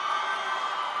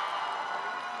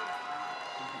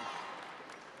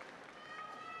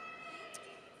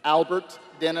 Albert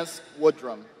Dennis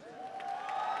Woodrum.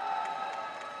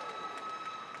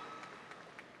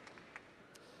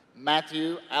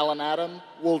 Matthew Allen Adam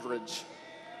Wooldridge.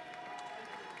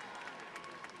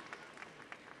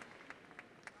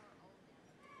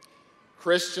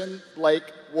 Christian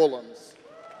Blake Woolams.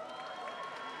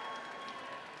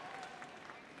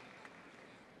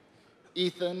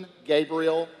 Ethan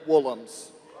Gabriel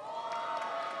Woolams.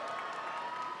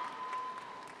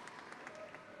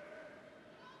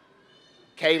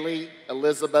 Kaylee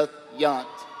Elizabeth Yunt.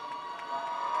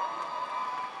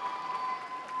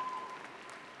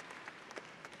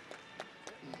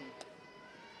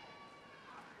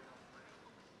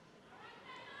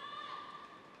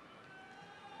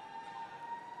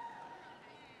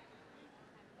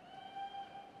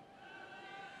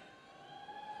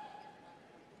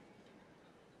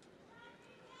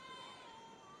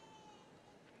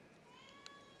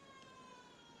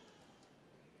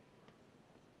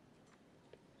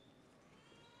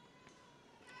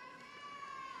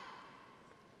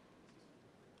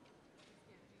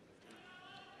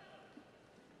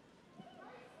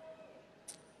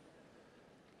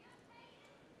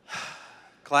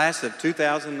 Class of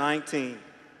 2019,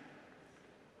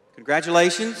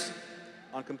 congratulations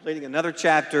on completing another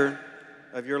chapter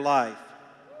of your life.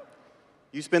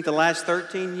 You spent the last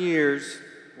 13 years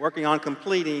working on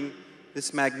completing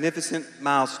this magnificent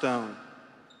milestone.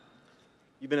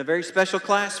 You've been a very special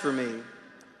class for me.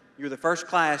 You were the first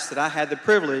class that I had the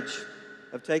privilege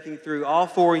of taking through all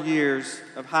 4 years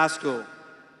of high school.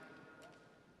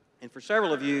 And for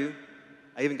several of you,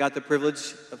 I even got the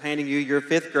privilege of handing you your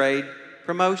 5th grade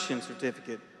promotion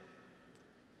certificate.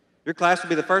 Your class will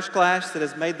be the first class that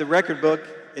has made the record book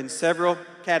in several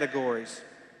categories.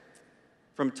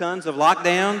 From tons of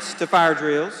lockdowns to fire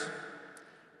drills,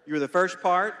 you were the first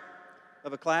part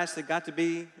of a class that got to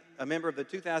be a member of the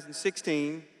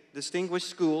 2016 Distinguished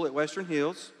School at Western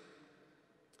Hills.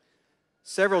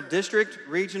 Several district,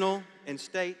 regional, and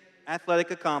state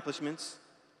athletic accomplishments,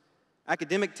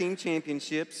 academic team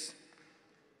championships,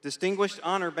 distinguished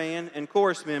honor band and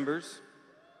chorus members.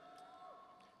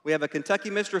 We have a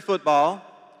Kentucky Mr. Football.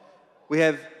 We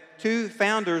have 2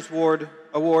 Founders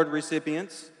Award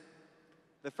recipients,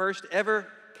 the first ever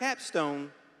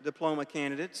capstone diploma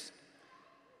candidates,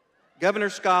 Governor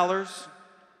Scholars,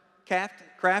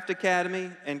 Craft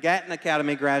Academy, and Gatton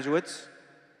Academy graduates,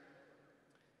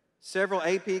 several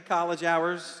AP college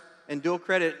hours and dual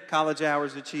credit college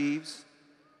hours achieves,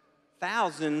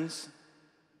 thousands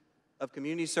of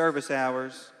community service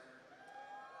hours,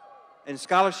 and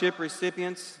scholarship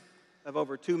recipients of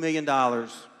over $2 million. How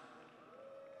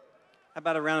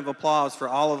about a round of applause for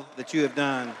all that you have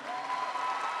done?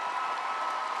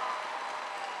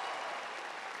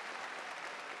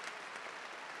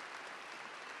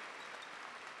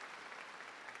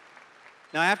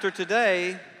 Now, after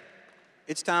today,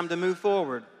 it's time to move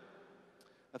forward.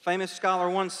 A famous scholar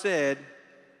once said,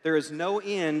 "There is no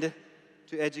end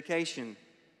to education.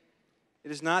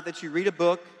 It is not that you read a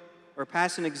book or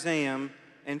pass an exam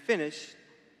and finish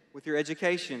with your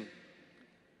education.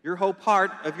 Your whole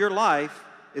part of your life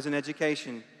is an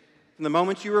education. From the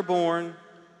moment you were born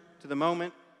to the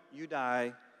moment you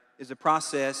die is a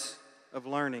process of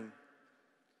learning."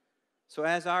 So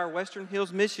as our Western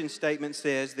Hills mission statement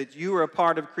says, that you are a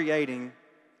part of creating,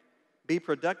 be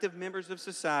productive members of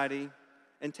society,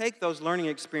 and take those learning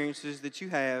experiences that you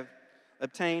have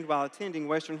obtained while attending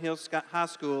Western Hills High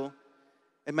School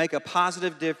and make a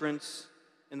positive difference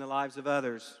in the lives of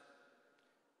others.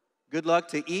 Good luck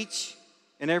to each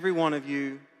and every one of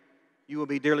you. You will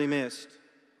be dearly missed.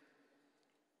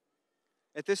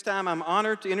 At this time, I'm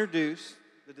honored to introduce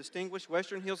the distinguished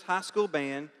Western Hills High School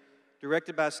Band,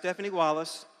 directed by Stephanie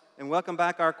Wallace, and welcome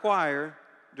back our choir,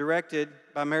 directed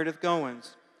by Meredith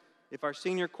Goins. If our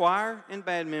senior choir and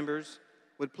band members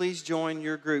would please join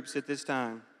your groups at this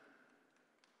time.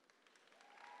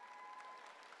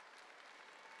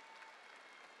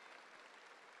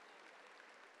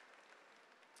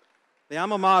 The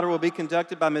alma mater will be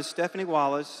conducted by Ms. Stephanie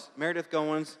Wallace, Meredith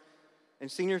Goins, and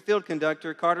senior field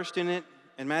conductor Carter Stinnett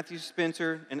and Matthew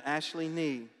Spencer and Ashley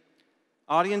Nee.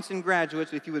 Audience and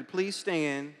graduates, if you would please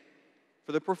stand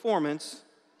for the performance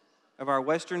of our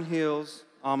Western Hills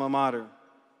alma mater.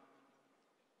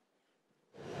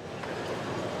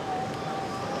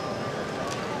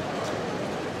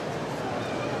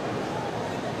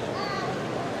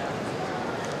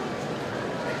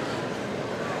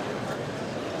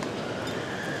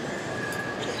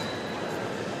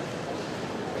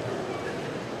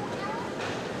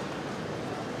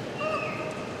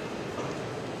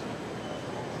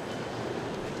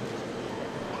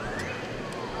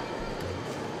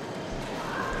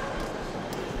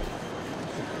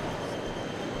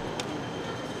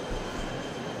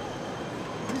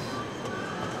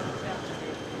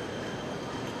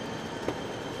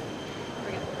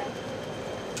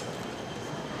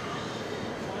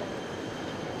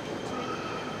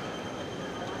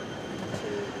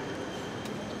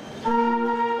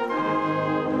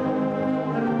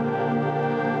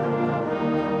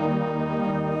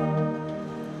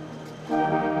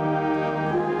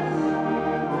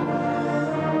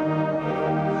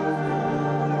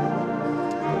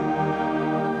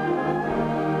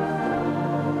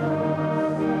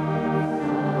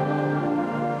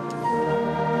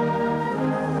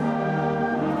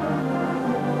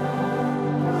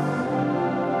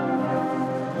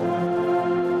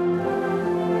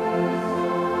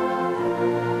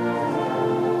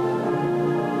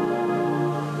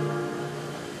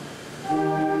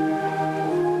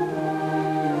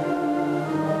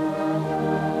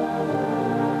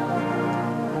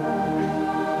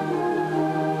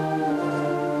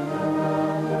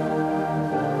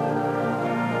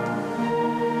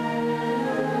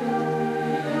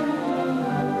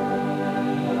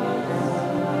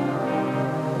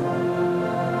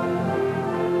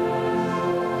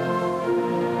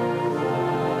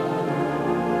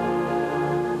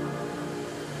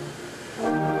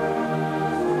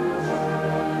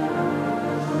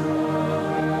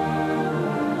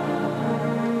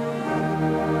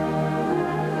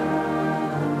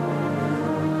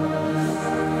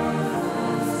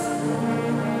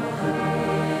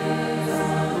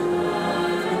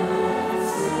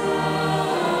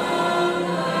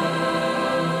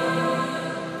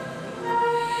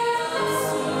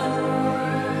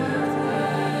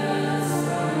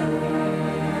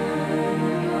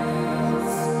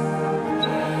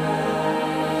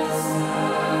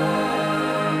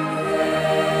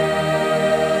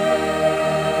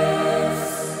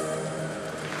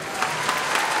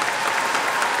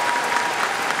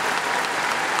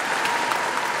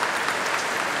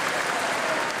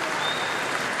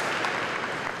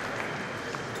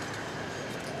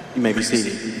 You may be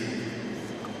seated.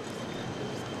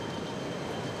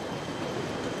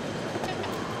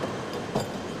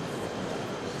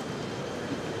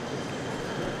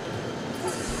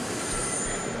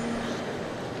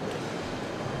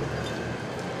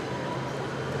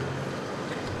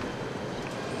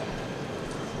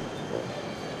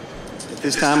 At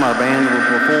this time, our band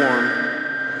will perform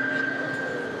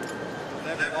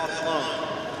Never Walk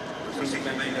Alone.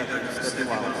 Senior band conductor, Stephanie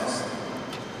Wallace.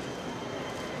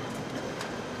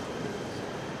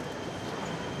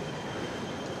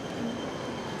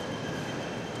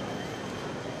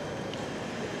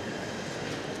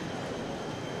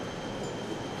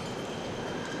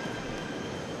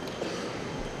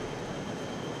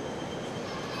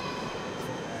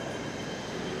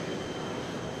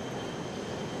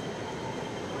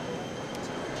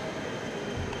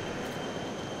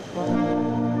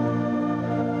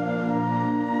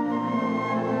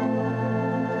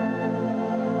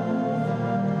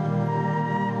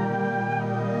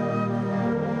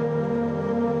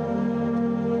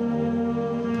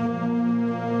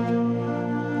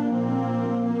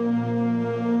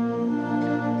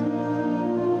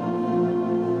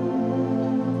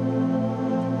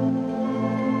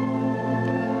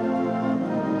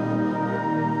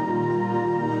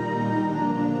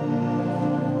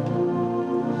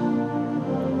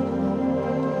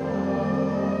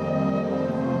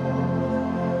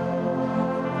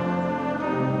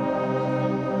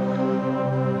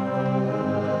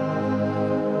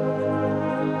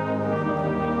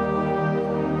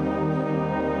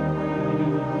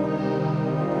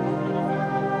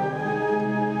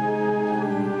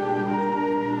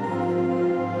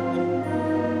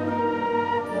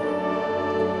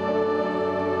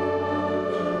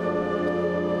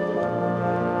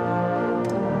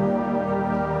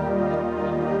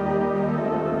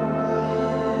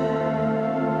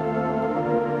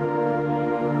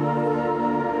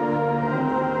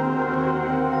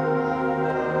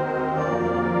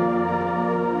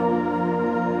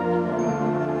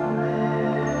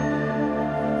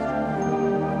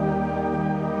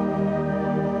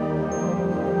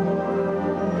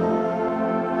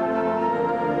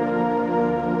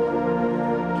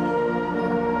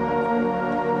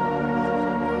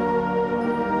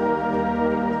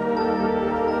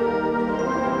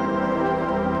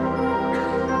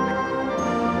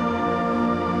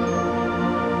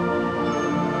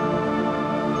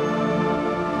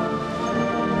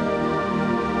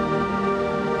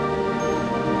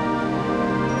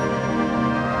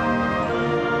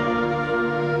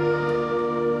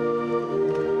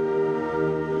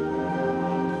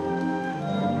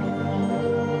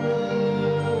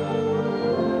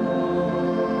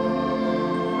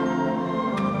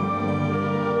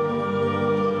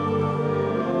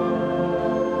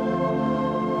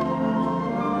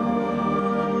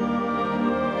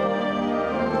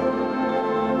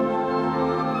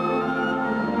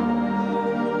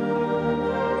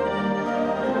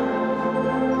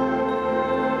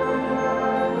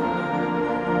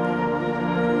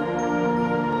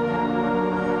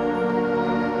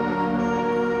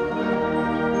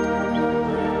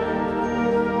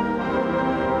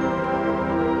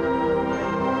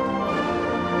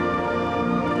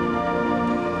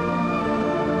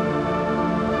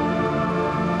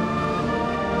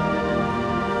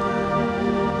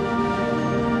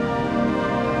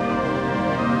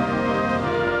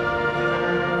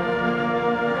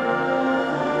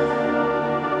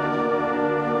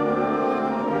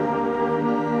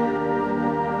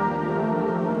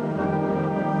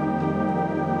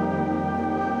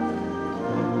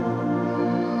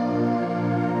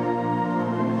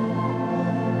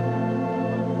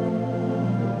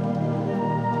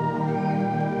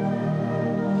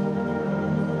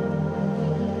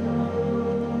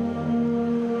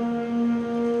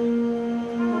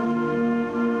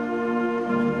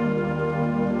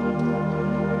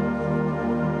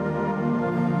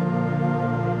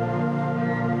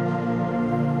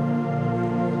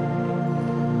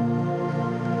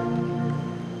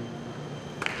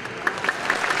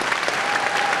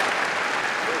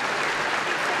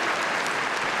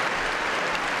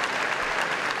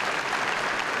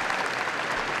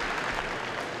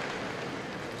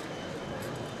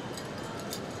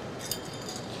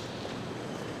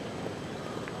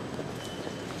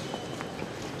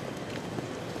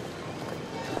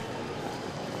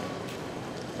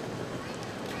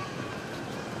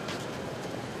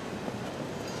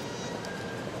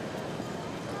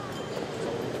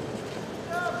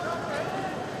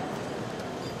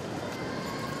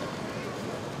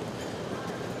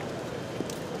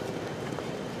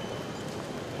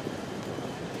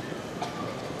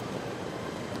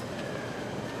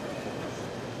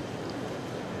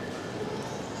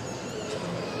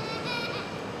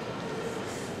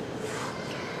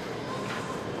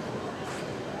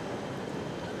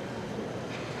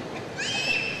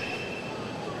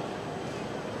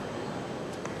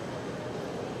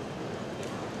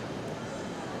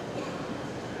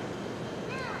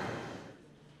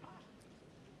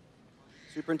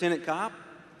 Superintendent Kopp,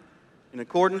 in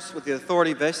accordance with the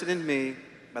authority vested in me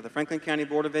by the Franklin County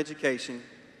Board of Education,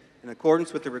 in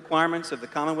accordance with the requirements of the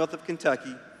Commonwealth of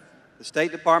Kentucky, the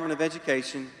State Department of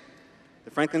Education,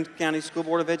 the Franklin County School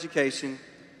Board of Education,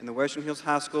 and the Western Hills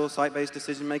High School Site-Based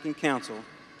Decision-Making Council,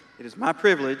 it is my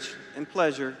privilege and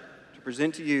pleasure to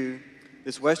present to you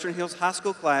this Western Hills High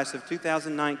School class of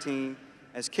 2019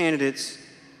 as candidates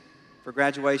for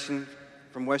graduation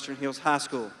from Western Hills High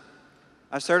School.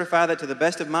 I certify that to the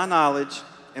best of my knowledge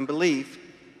and belief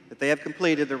that they have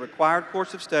completed the required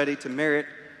course of study to merit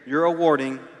your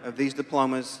awarding of these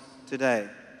diplomas today.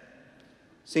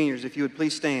 Seniors, if you would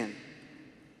please stand.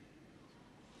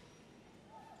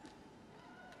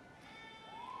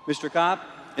 Mr. Kopp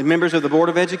and members of the Board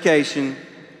of Education,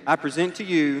 I present to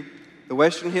you the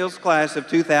Western Hills class of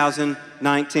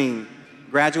 2019.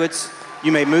 Graduates,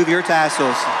 you may move your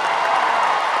tassels.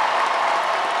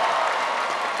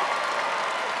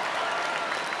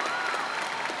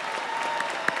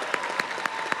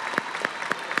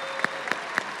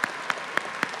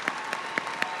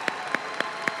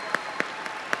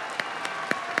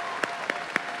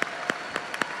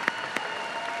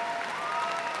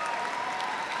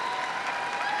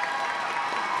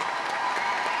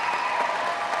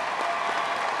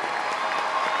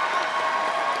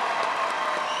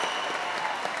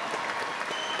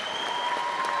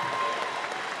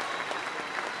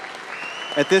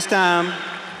 At this time,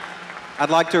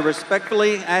 I'd like to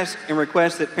respectfully ask and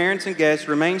request that parents and guests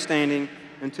remain standing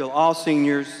until all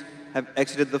seniors have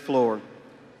exited the floor.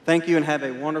 Thank you and have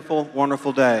a wonderful,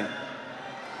 wonderful day.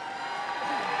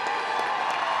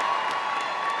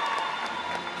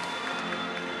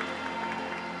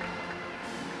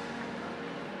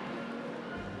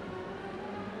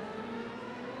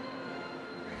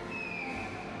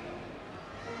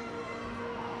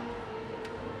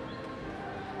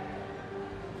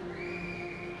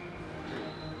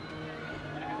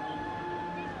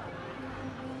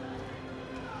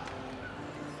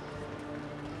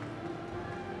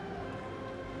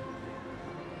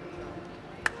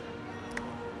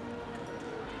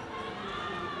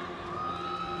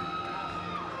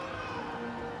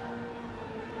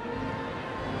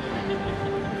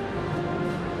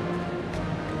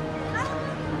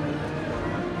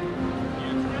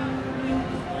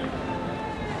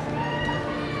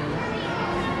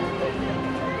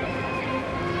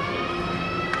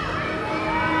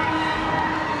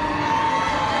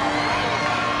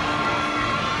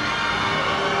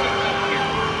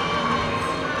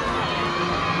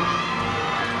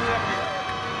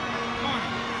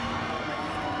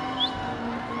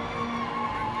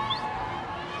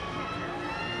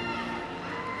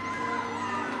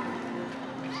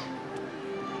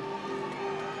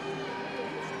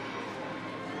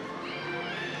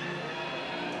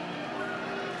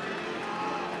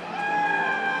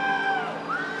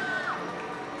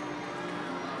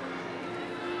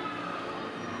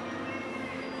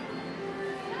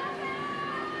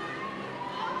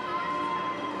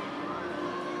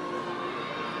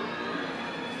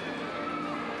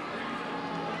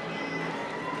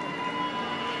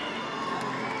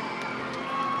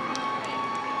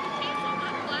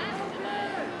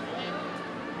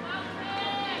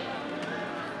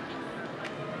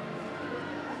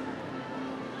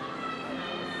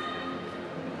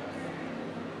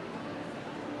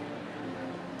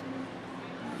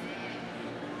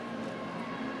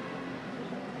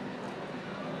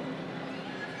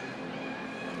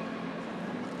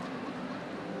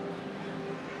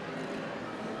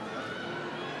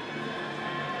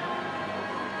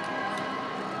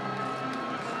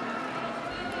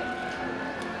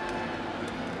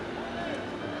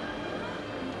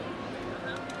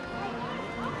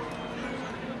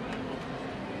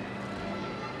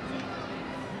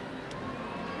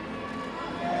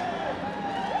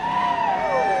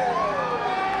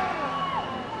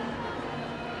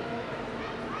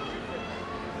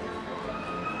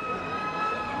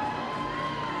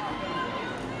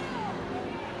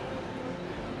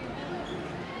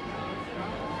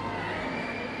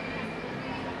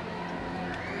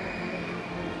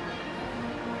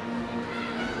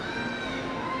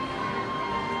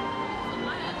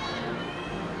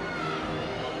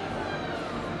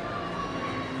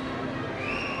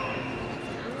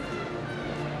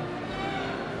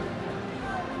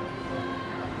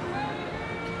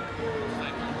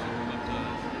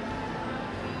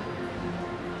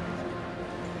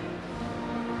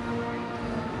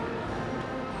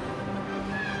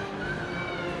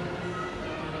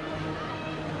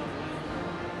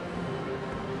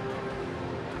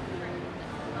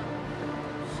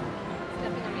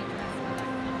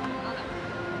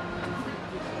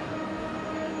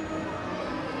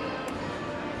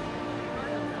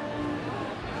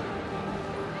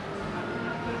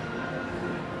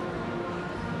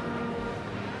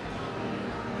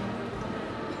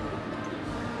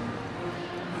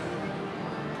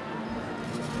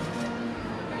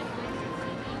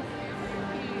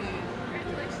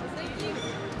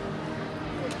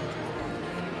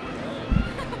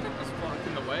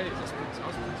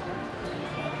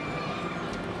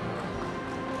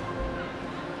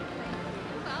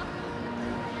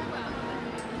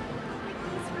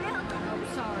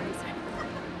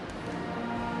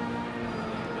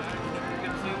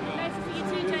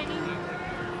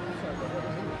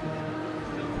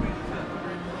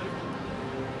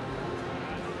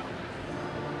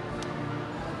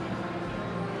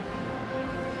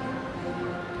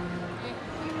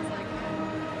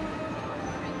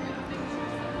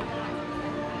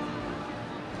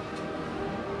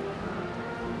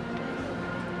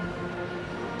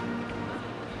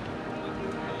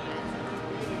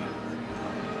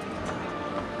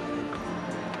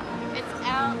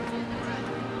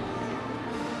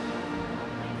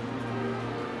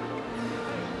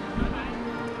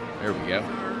 There we go.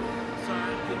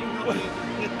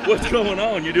 What's going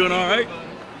on? You doing all right?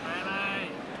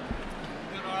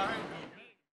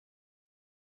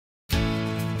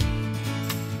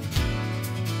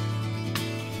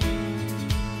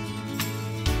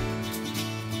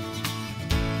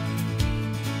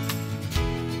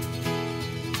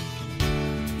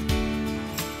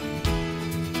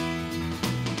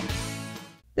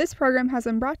 This program has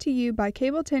been brought to you by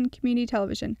Cable 10 Community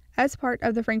Television as part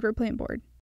of the Frankfort Plant Board.